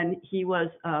 and he was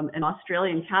an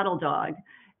Australian cattle dog,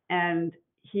 and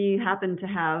he happened to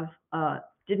have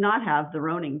did not have the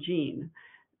Roning gene,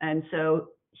 and so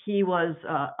he was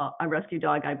a rescue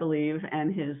dog, I believe,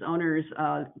 and his owners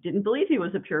didn't believe he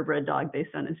was a purebred dog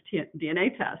based on his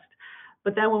DNA test.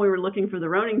 But then when we were looking for the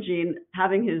Roning gene,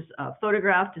 having his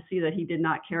photograph to see that he did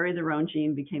not carry the Roning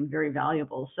gene became very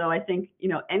valuable. So I think, you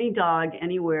know, any dog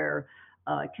anywhere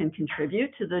can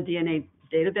contribute to the DNA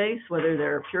database, whether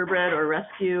they're purebred or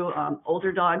rescue.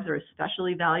 Older dogs are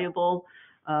especially valuable.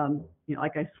 You know,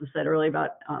 like I said earlier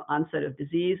about onset of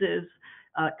diseases,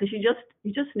 because you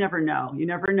just never know. You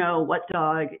never know what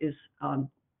dog is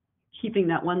keeping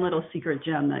that one little secret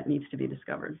gem that needs to be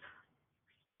discovered.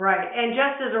 Right. And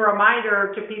just as a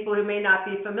reminder to people who may not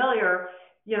be familiar,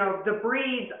 you know,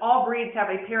 all breeds have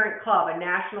a parent club, a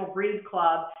national breed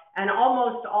club, and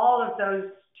almost all of those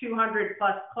 200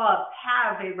 plus clubs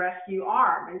have a rescue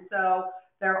arm. And so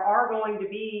there are going to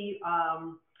be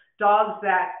dogs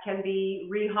that can be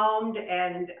rehomed.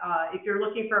 And if you're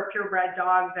looking for a purebred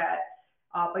dog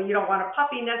but you don't want a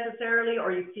puppy necessarily,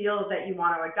 or you feel that you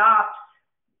want to adopt,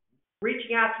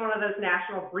 reaching out to one of those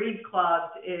national breed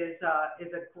clubs is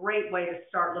a great way to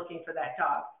start looking for that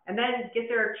dog. And then get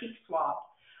their cheeks swabbed.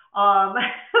 All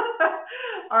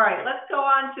right, let's go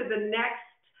on to the next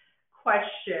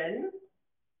question.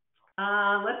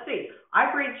 Let's see.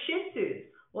 I breed Shih Tzus.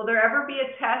 Will there ever be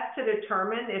a test to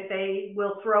determine if they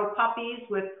will throw puppies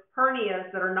with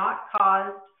hernias that are not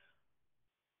caused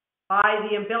by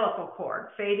the umbilical cord,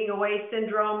 fading away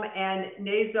syndrome, and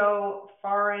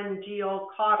nasopharyngeal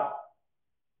caudal?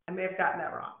 I may have gotten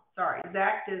that wrong. Sorry.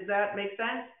 Zach, does that make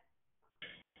sense?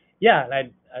 Yeah,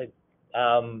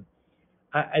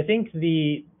 I think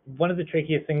one of the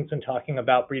trickiest things when talking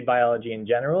about breed biology in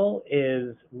general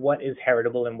is what is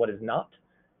heritable and what is not.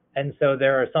 And so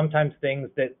there are sometimes things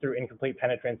that through incomplete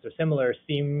penetrance or similar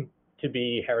seem to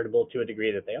be heritable to a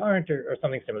degree that they aren't, or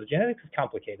something similar. Genetics is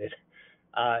complicated,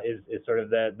 is sort of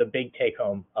the big take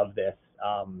home of this.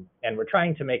 And we're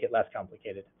trying to make it less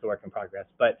complicated. It's a work in progress.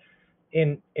 But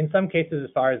in some cases,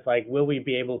 as far as like, will we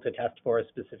be able to test for a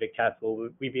specific test? Will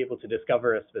we be able to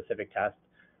discover a specific test?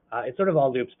 It sort of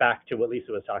all loops back to what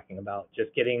Lisa was talking about,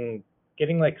 just getting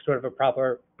like sort of a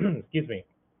proper, excuse me,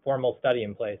 formal study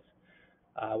in place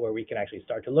where we can actually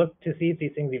start to look to see if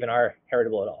these things even are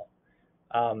heritable at all,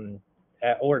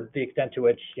 or the extent to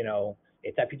which, you know,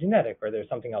 it's epigenetic or there's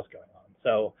something else going on.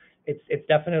 So it's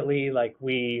definitely like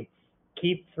we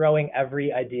keep throwing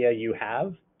every idea you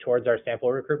have towards our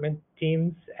sample recruitment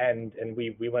teams, and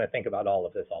we want to think about all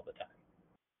of this all the time.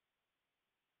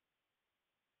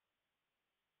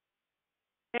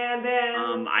 And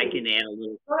then I can add a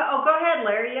little. Oh, go ahead,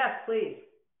 Larry. Yes, please.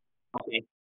 Okay.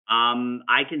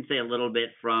 I can say a little bit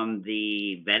from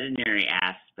the veterinary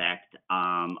aspect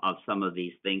of some of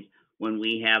these things. When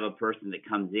we have a person that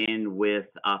comes in with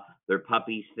their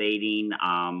puppies fading,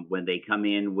 when they come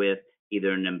in with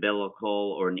either an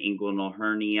umbilical or an inguinal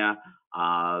hernia,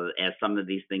 as some of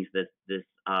these things that this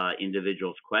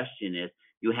individual's question is,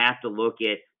 you have to look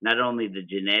at not only the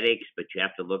genetics, but you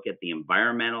have to look at the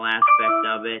environmental aspect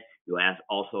of it. You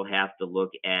also have to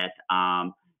look at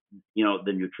you know,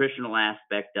 the nutritional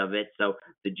aspect of it. So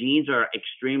the genes are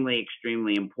extremely,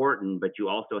 extremely important, but you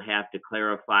also have to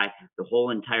clarify the whole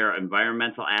entire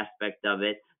environmental aspect of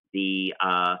it,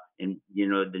 and you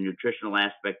know, the nutritional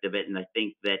aspect of it. And I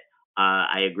think that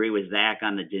I agree with Zach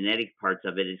on the genetic parts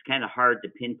of it. It's kind of hard to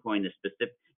pinpoint a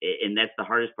specific, and that's the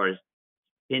hardest part, is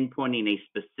pinpointing a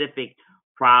specific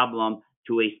problem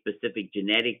to a specific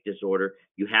genetic disorder.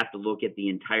 You have to look at the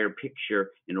entire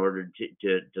picture in order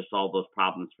to solve those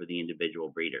problems for the individual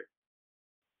breeder.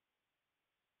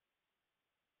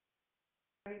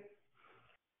 Great.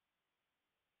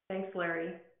 Thanks,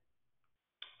 Larry.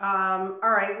 All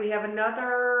right, we have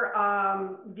another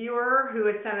viewer who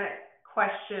has sent a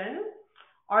question.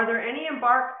 Are there any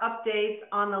Embark updates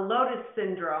on the Lotus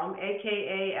syndrome,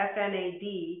 aka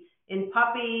FNAD, in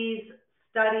puppy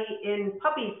study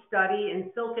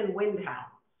in Silken Windhounds?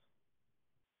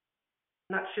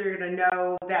 I'm not sure you're going to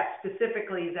know that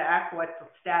specifically, Zach, what the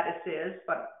status is,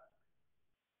 but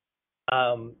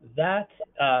I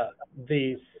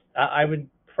would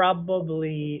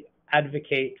probably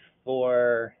advocate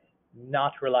for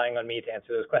not relying on me to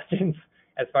answer those questions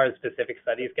as far as specific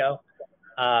studies go.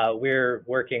 We're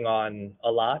working on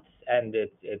a lot, and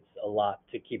it's a lot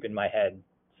to keep in my head.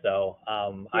 So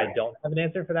I don't have an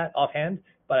answer for that offhand,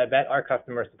 but I bet our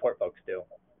customer support folks do.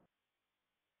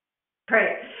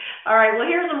 Great. All right. Well,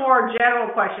 here's a more general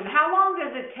question. How long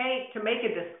does it take to make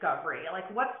a discovery? Like,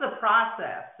 what's the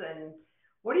process, and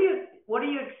what are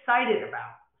you excited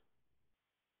about?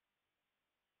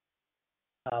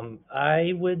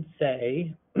 I would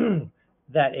say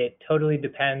that it totally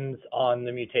depends on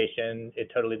the mutation.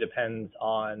 It totally depends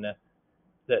on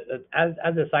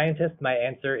as a scientist, my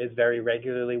answer is very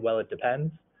regularly, well, it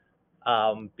depends,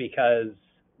 because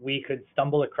we could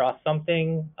stumble across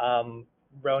something.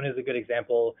 Roan is a good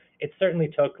example. It certainly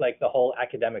took like the whole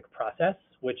academic process,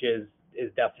 which is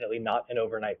definitely not an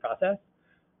overnight process.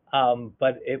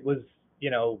 But it was,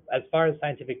 as far as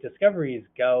scientific discoveries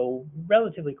go,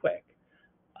 relatively quick.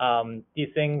 These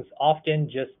things often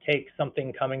just take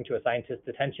something coming to a scientist's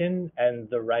attention and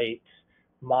the right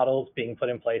models being put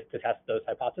in place to test those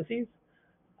hypotheses.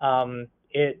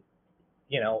 It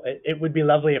would be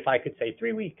lovely if I could say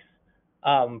 3 weeks,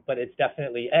 but it's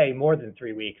definitely A, more than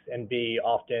 3 weeks, and B,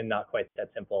 often not quite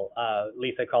that simple.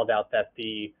 Lisa called out that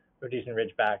the Rhodesian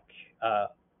Ridgeback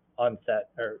onset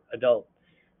or adult,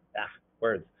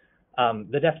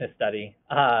 the deafness study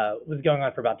was going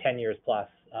on for about 10 years plus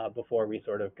before we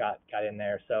sort of got in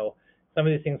there. So some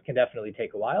of these things can definitely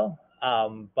take a while,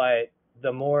 but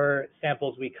the more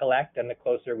samples we collect and the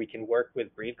closer we can work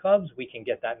with breed clubs, we can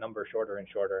get that number shorter and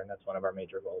shorter, and that's one of our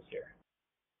major goals here.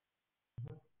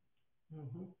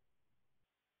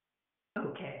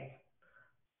 Okay.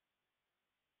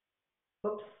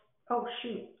 Whoops. Oh,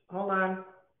 shoot. Hold on.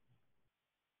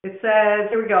 It says,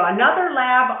 here we go. Another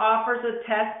lab offers a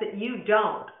test that you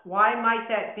don't. Why might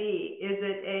that be? Is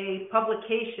it a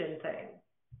publication thing?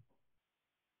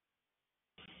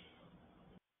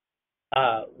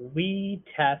 We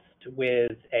test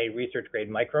with a research grade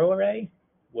microarray,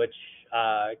 which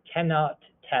cannot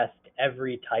test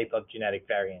every type of genetic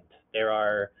variant. There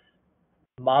are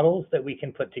models that we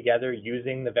can put together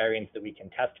using the variants that we can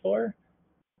test for,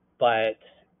 but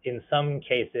in some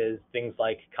cases, things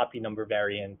like copy number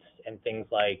variants and things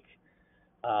like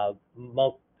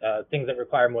things that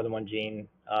require more than one gene,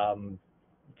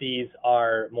 these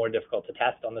are more difficult to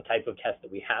test on the type of test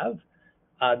that we have.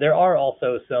 There are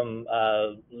also some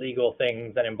legal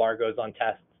things and embargoes on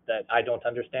tests that I don't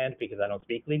understand because I don't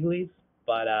speak legalese,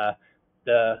 but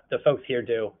the folks here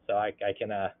do, so I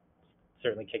can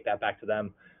certainly kick that back to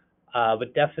them.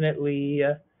 But definitely,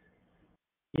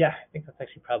 yeah, I think that's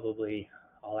actually probably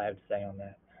all I have to say on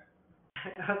that.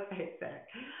 Okay, thanks.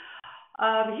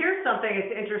 Here's something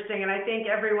that's interesting, and I think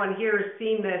everyone here has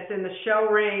seen this in the show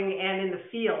ring and in the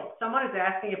field. Someone is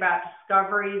asking about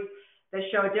discoveries that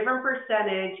show a different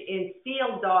percentage in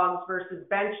field dogs versus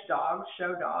bench dogs,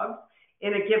 show dogs,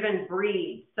 in a given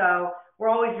breed. So we're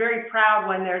always very proud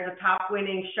when there's a top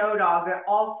winning show dog that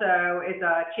also is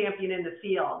a champion in the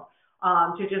field,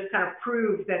 to just kind of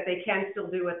prove that they can still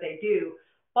do what they do.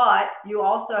 But you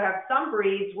also have some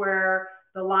breeds where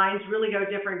the lines really go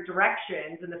different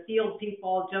directions, and the field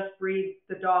people just breed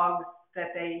the dogs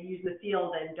that they use in the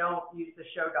field and don't use the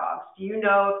show dogs. Do you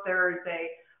know if there is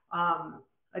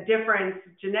a difference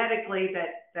genetically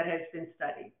that has been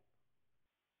studied?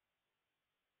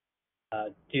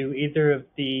 Do either of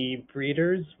the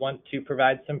breeders want to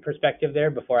provide some perspective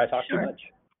there before I talk too much?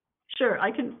 Sure,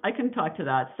 I can talk to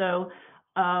that. So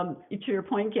to your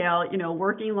point, Gail,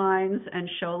 working lines and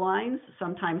show lines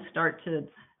sometimes start to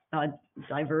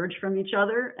diverge from each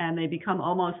other, and they become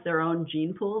almost their own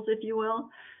gene pools, if you will.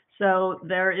 So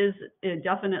there is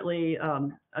definitely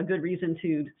a good reason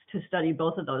to study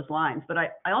both of those lines. But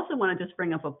I also want to just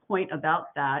bring up a point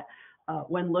about that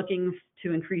when looking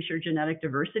to increase your genetic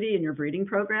diversity in your breeding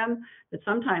program, that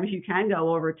sometimes you can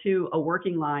go over to a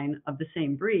working line of the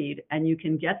same breed, and you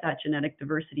can get that genetic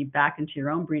diversity back into your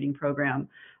own breeding program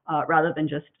rather than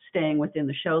just staying within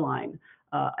the show line.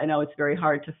 I know it's very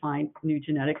hard to find new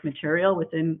genetic material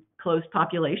within closed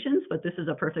populations, but this is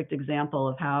a perfect example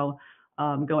of how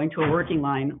going to a working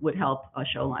line would help a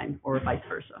show line, or vice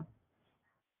versa.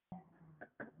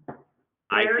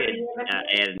 I could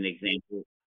add an example.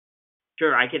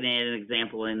 Sure, I can add an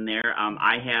example in there.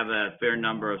 I have a fair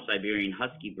number of Siberian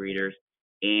Husky breeders,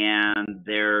 and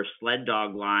their sled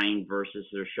dog line versus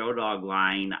their show dog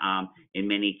line, in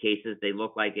many cases, they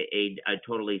look like a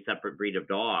totally separate breed of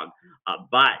dog.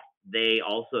 But they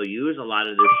also use a lot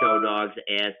of their show dogs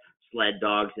as sled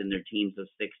dogs in their teams of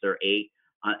 6 or 8.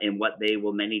 And what they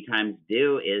will many times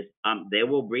do is they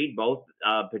will breed both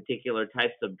particular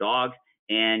types of dogs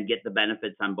and get the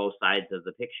benefits on both sides of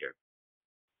the picture.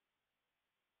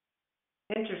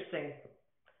 Interesting.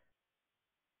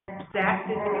 Zach,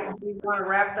 do you want to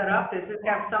wrap that up? Does this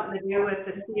have something to do with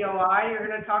the COI you're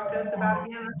going to talk to us about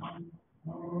again?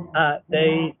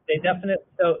 They definitely,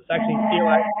 so actually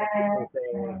COI is an interesting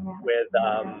thing with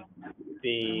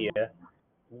the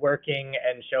working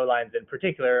and show lines in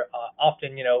particular.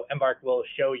 Often, Embark will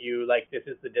show you, like, this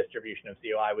is the distribution of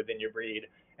COI within your breed,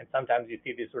 and sometimes you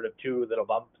see these sort of 2 little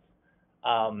bumps.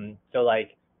 So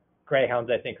like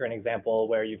greyhounds, I think, are an example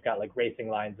where you've got like racing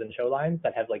lines and show lines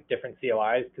that have like different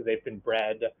COIs because they've been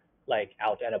bred like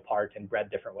out and apart and bred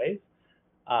different ways.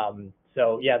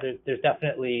 So yeah, there's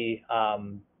definitely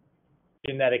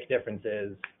genetic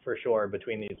differences for sure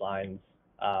between these lines.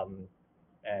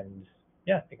 And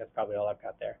yeah, I think that's probably all I've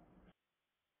got there.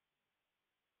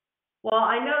 Well,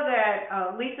 I know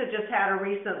that Lisa just had a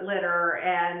recent litter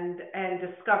and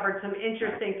discovered some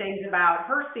interesting things about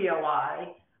her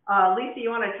COI. Lisa, you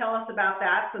want to tell us about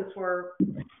that since we're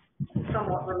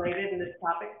somewhat related in this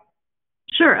topic?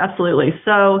 Sure, absolutely.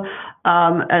 So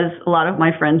as a lot of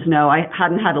my friends know, I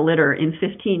hadn't had a litter in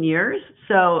 15 years.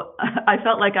 So I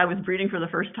felt like I was breeding for the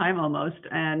first time almost.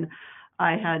 And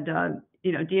I had,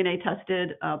 DNA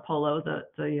tested Polo,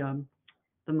 the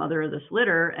mother of this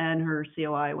litter, and her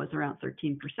COI was around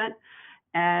 13%.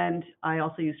 And I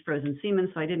also used frozen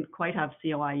semen, so I didn't quite have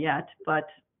COI yet, but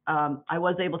I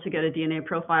was able to get a DNA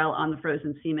profile on the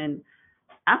frozen semen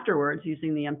afterwards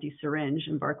using the empty syringe,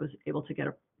 and Embark was able to get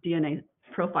a DNA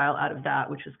profile out of that,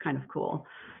 which was kind of cool.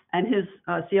 And his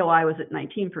COI was at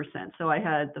 19%. So I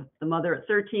had the mother at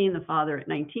 13, the father at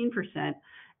 19%,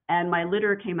 and my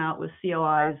litter came out with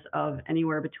COIs of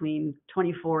anywhere between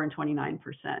 24 and 29%.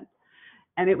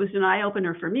 And it was an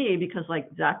eye-opener for me because, like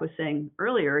Zach was saying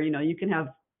earlier, you can have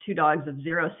 2 dogs of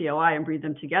 0 COI and breed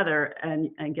them together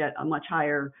and get a much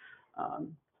higher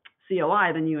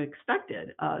COI than you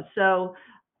expected. So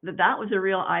that was a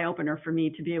real eye-opener for me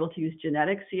to be able to use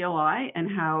genetic COI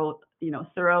and how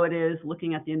thorough it is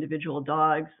looking at the individual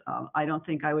dogs. I don't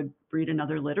think I would breed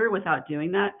another litter without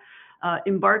doing that.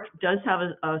 Embark does have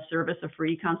a service, a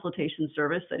free consultation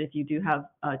service, that if you do have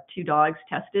 2 dogs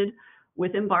tested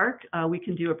with Embark, we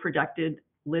can do a projected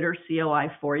litter COI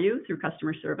for you through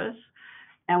customer service.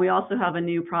 And we also have a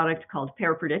new product called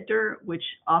Pair Predictor, which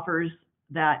offers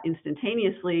that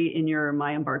instantaneously in your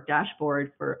My Embark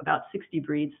dashboard for about 60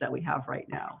 breeds that we have right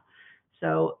now.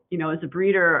 So, as a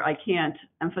breeder, I can't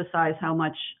emphasize how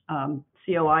much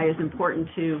COI is important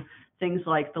to things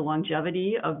like the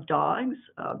longevity of dogs.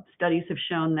 Studies have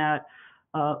shown that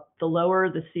the higher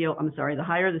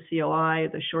the COI,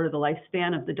 the shorter the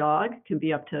lifespan of the dog, can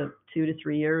be up to 2 to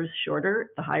 3 years shorter.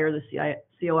 The higher the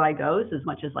COI goes, as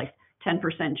much as like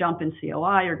 10% jump in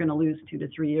COI, you're going to lose 2 to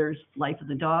 3 years life of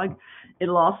the dog.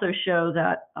 It'll also show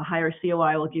that a higher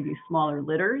COI will give you smaller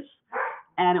litters,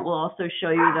 and it will also show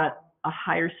you that a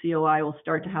higher COI will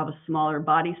start to have a smaller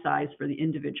body size for the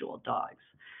individual dogs.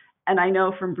 And I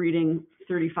know from breeding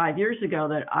 35 years ago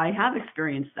that I have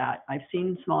experienced that. I've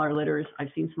seen smaller litters,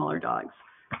 I've seen smaller dogs.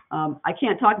 I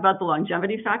can't talk about the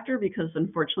longevity factor because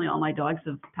unfortunately all my dogs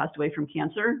have passed away from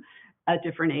cancer at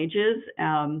different ages.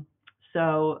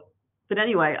 But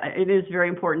anyway, it is very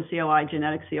important, COI,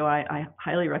 genetic COI. I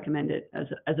highly recommend it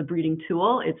as a breeding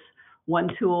tool. It's one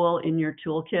tool in your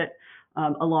toolkit,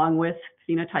 along with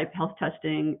phenotype health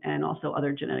testing and also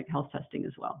other genetic health testing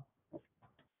as well.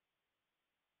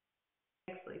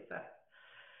 Thanks, Lisa.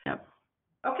 Yep.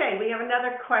 Okay, we have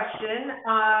another question.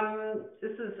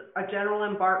 This is a general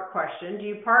Embark question. Do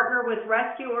you partner with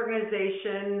rescue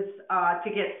organizations to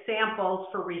get samples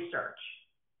for research?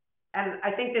 And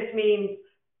I think this means,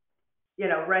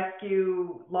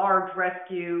 large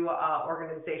rescue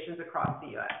organizations across the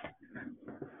U.S.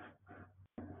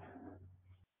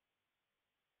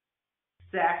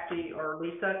 Zach, or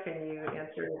Lisa, can you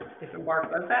answer if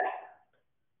Embark does that?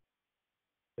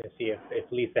 Let's see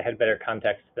if Lisa had better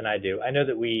context than I do. I know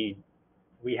that we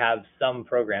have some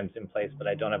programs in place, but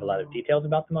I don't have a lot of details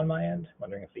about them on my end. I'm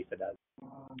wondering if Lisa does.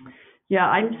 Yeah,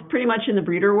 I'm pretty much in the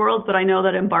breeder world, but I know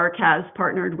that Embark has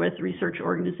partnered with research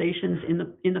organizations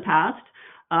in the past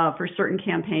for certain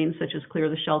campaigns such as Clear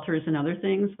the Shelters and other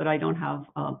things, but I don't have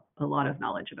a lot of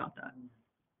knowledge about that.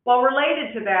 Well,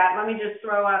 related to that, let me just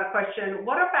throw out a question.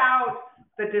 What about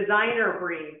the designer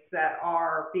breeds that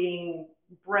are being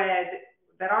bred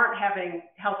that aren't having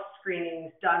health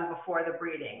screenings done before the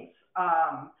breedings?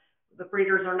 The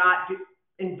breeders are not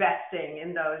investing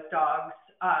in those dogs.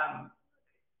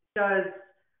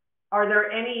 Are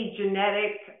there any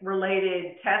genetic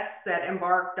related tests that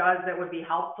Embark does that would be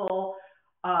helpful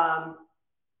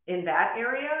in that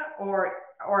area, or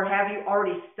have you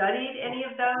already studied any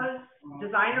of those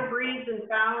designer breeds and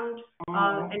found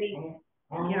any,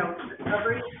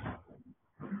 discoveries?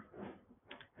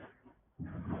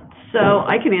 So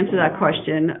I can answer that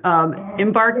question.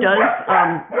 Embark does.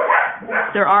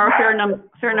 There are a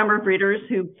fair number of breeders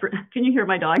who. Can you hear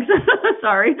my dogs?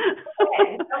 Sorry.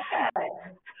 Okay.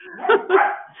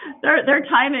 Their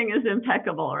timing is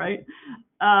impeccable, right?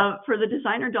 For the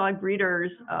designer dog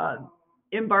breeders,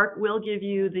 Embark will give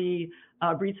you the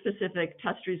breed-specific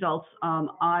test results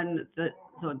on the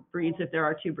breeds if there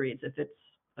are two breeds. If it's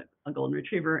a golden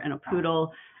retriever and a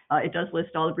poodle, it does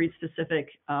list all the breed-specific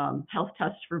health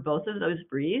tests for both of those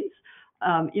breeds.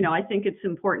 I think it's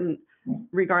important,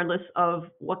 regardless of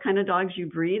what kind of dogs you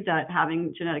breed, that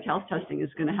having genetic health testing is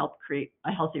going to help create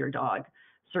a healthier dog,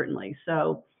 certainly.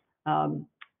 So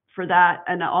for that,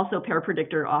 and also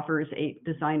ParaPredictor offers 8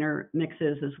 designer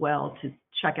mixes as well to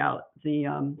check out the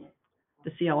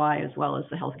COI as well as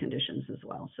the health conditions as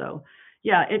well. So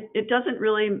yeah, it doesn't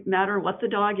really matter what the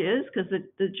dog is, because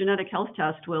the genetic health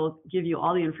test will give you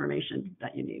all the information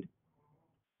that you need.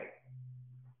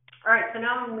 All right, so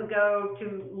now I'm going to go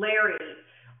to Larry.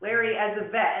 Larry, as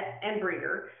a vet and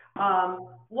breeder,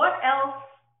 what else,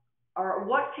 or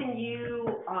what can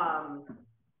you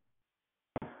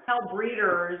tell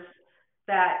breeders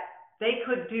that they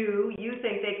could do, you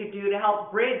think they could do, to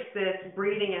help bridge this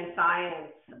breeding and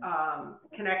science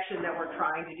connection that we're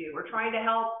trying to do? We're trying to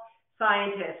help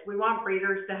scientists. We want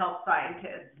breeders to help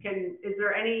scientists. Is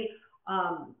there any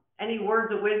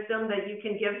words of wisdom that you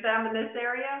can give them in this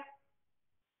area?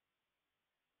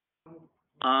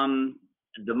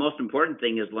 The most important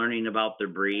thing is learning about their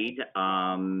breed,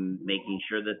 making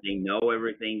sure that they know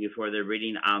everything before they're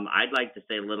breeding. I'd like to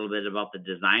say a little bit about the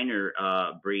designer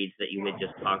breeds that you had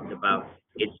just talked about.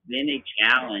 It's been a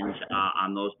challenge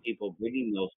on those people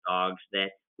breeding those dogs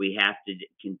that we have to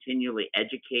continually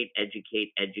educate.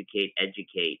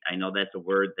 I know that's a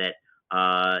word that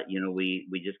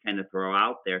we just kind of throw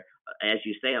out there. As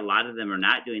you say, a lot of them are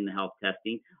not doing the health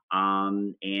testing,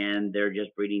 and they're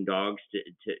just breeding dogs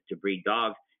to breed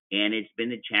dogs. And it's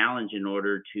been a challenge in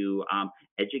order to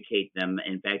educate them.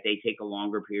 In fact, they take a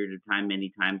longer period of time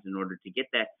many times in order to get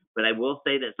that. But I will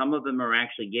say that some of them are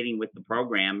actually getting with the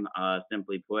program,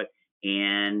 simply put.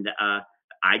 And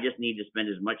I just need to spend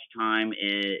as much time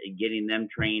getting them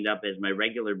trained up as my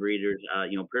regular breeders,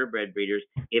 purebred breeders,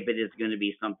 if it is going to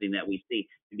be something that we see.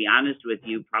 To be honest with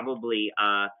you, probably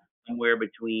somewhere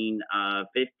between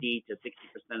 50 to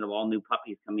 60% of all new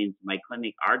puppies coming into my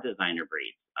clinic are designer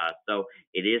breeds. So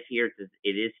it is here,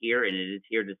 and it is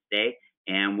here to stay.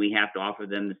 And we have to offer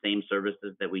them the same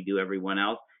services that we do everyone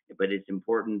else. But it's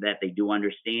important that they do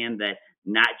understand that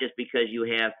not just because you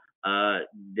have,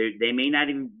 they may not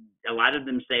even. A lot of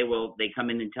them say, well, they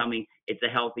come in and tell me it's a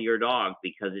healthier dog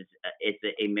because it's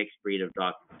a mixed breed of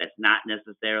dog. That's not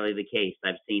necessarily the case.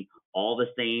 I've seen all the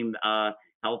same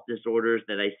health disorders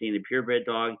that I see in a purebred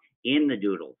dog in the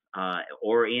doodles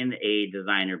or in a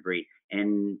designer breed.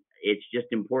 And it's just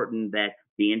important that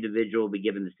the individual be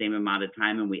given the same amount of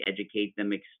time and we educate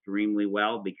them extremely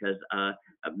well, because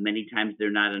many times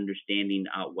they're not understanding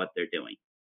what they're doing.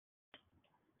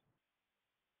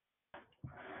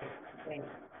 Thanks.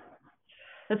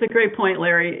 That's a great point,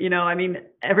 Larry.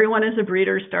 Everyone as a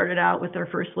breeder started out with their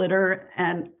first litter,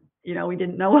 and we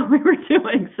didn't know what we were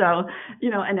doing. So,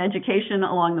 an education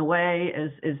along the way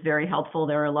is very helpful.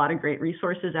 There are a lot of great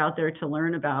resources out there to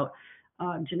learn about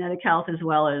genetic health as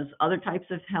well as other types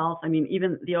of health.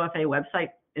 Even the OFA website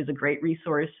is a great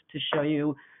resource to show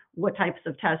you what types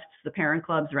of tests the parent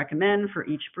clubs recommend for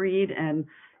each breed. And,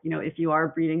 if you are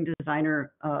breeding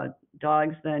designer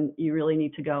dogs, then you really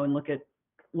need to go and look at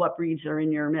what breeds are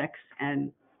in your mix and,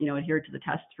 adhere to the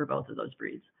tests for both of those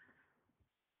breeds.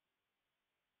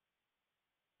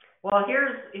 Well,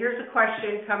 here's a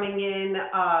question coming in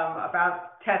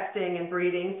about testing and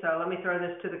breeding. So let me throw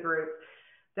this to the group.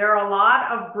 There are a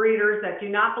lot of breeders that do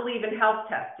not believe in health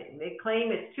testing. They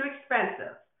claim it's too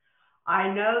expensive. I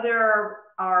know there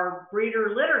are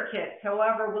breeder litter kits.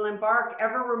 However, will Embark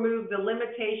ever remove the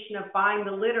limitation of buying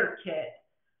the litter kit,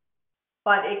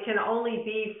 but it can only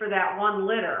be for that one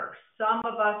litter? Some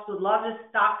of us would love to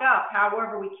stock up.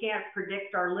 However, we can't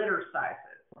predict our litter sizes.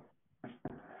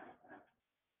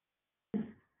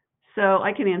 So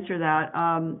I can answer that.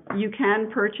 You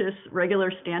can purchase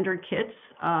regular standard kits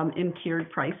in tiered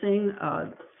pricing.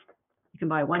 You can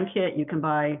buy one kit, you can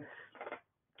buy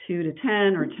 2 to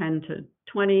 10 or 10 to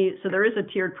 20. So there is a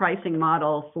tiered pricing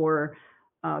model for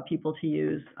people to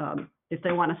use if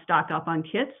they want to stock up on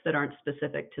kits that aren't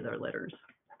specific to their litters.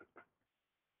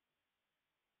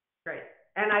 Great.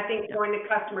 And I think going to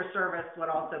customer service would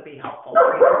also be helpful.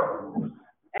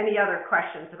 Any other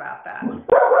questions about that?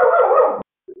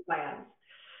 Plans.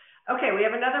 Okay, we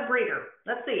have another breeder.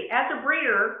 Let's see. As a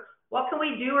breeder, what can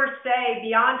we do or say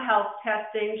beyond health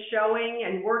testing, showing,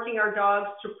 and working our dogs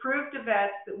to prove to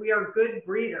vets that we are good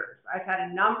breeders? I've had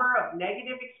a number of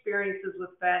negative experiences with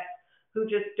vets who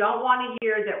just don't want to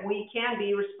hear that we can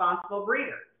be responsible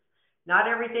breeders. Not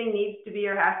everything needs to be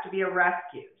or has to be a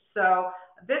rescue. So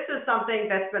this is something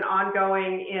that's been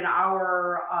ongoing in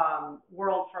our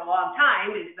world for a long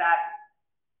time, is that,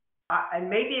 and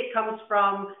maybe it comes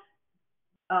from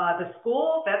the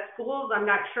vet schools, I'm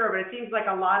not sure, but it seems like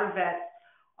a lot of vets,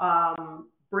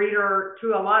 breeder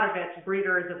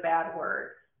is a bad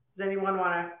word. Does anyone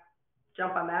want to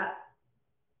jump on that?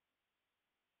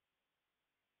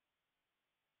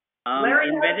 Larry,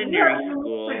 in veterinary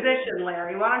school, position,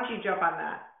 Larry, why don't you jump on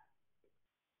that?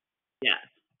 Yeah.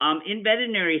 In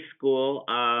veterinary school,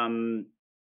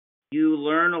 you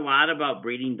learn a lot about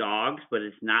breeding dogs, but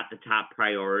it's not the top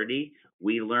priority.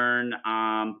 We learn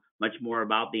much more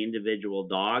about the individual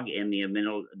dog, and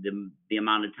the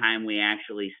amount of time we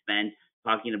actually spend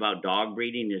talking about dog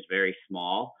breeding is very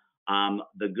small.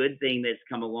 The good thing that's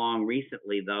come along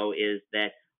recently, though, is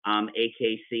that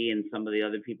AKC and some of the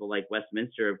other people like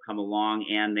Westminster have come along,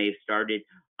 and they've started,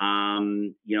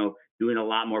 doing a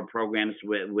lot more programs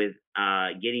with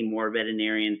getting more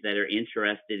veterinarians that are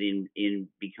interested in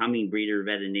becoming breeder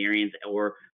veterinarians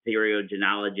or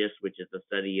theriogenologists, which is the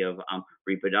study of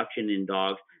reproduction in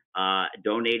dogs.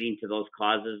 Donating to those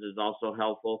causes is also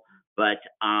helpful. But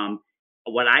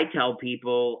what I tell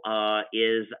people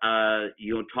is,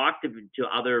 talk to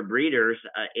other breeders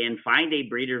and find a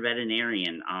breeder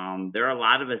veterinarian. There are a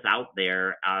lot of us out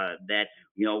there that,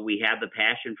 we have the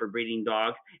passion for breeding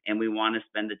dogs and we want to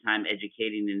spend the time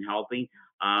educating and helping.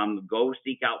 Go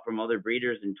seek out from other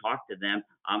breeders and talk to them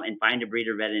and find a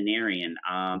breeder veterinarian.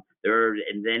 And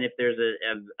then if there's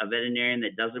a veterinarian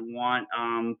that doesn't want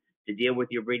to deal with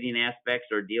your breeding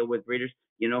aspects or deal with breeders,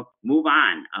 move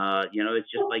on.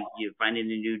 It's just like you finding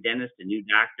a new dentist, a new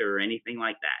doctor, or anything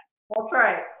like that. That's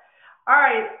right. All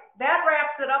right. That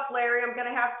wraps it up, Larry. I'm going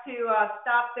to have to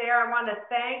stop there. I want to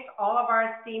thank all of our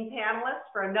esteemed panelists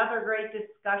for another great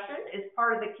discussion as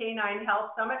part of the Canine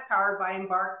Health Summit powered by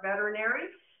Embark Veterinary.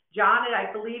 John,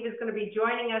 I believe, is going to be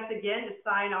joining us again to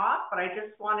sign off, but I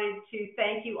just wanted to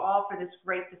thank you all for this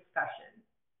great discussion.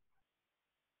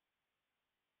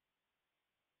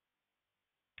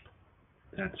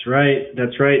 That's right.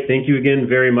 That's right. Thank you again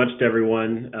very much to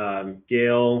everyone.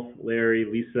 Gail, Larry,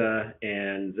 Lisa,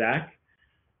 and Zach.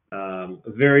 A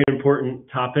very important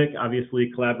topic.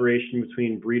 Obviously, collaboration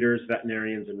between breeders,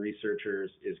 veterinarians, and researchers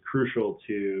is crucial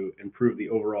to improve the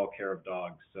overall care of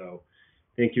dogs. So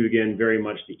thank you again very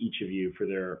much to each of you for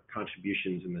their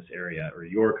contributions in this area, or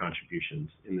your contributions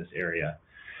in this area.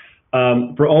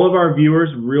 For all of our viewers,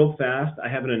 real fast, I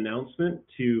have an announcement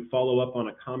to follow up on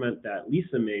a comment that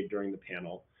Lisa made during the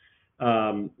panel,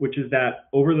 which is that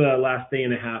over the last day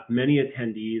and a half, many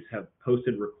attendees have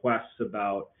posted requests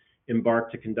about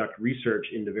Embark to conduct research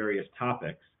into various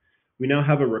topics. We now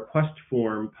have a request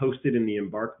form posted in the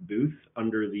Embark booth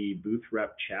under the booth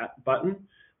rep chat button,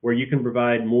 where you can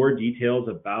provide more details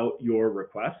about your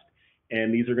request.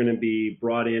 And these are going to be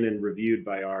brought in and reviewed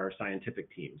by our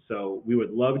scientific team. So we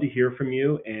would love to hear from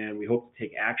you, and we hope to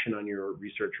take action on your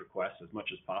research requests as much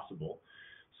as possible.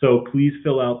 So please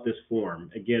fill out this form.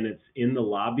 Again, it's in the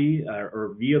lobby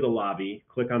or via the lobby.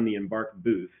 Click on the Embark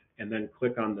booth and then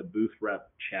click on the booth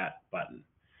rep chat button.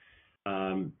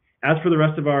 As for the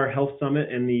rest of our Health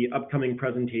Summit and the upcoming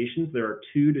presentations, there are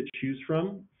two to choose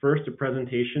from. First, a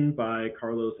presentation by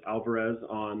Carlos Alvarez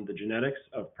on the genetics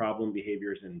of problem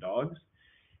behaviors in dogs.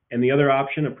 And the other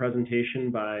option, a presentation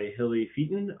by Hilly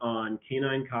Featon on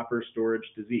canine copper storage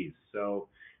disease. So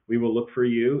we will look for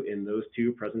you in those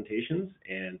two presentations,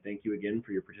 and thank you again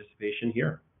for your participation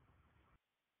here.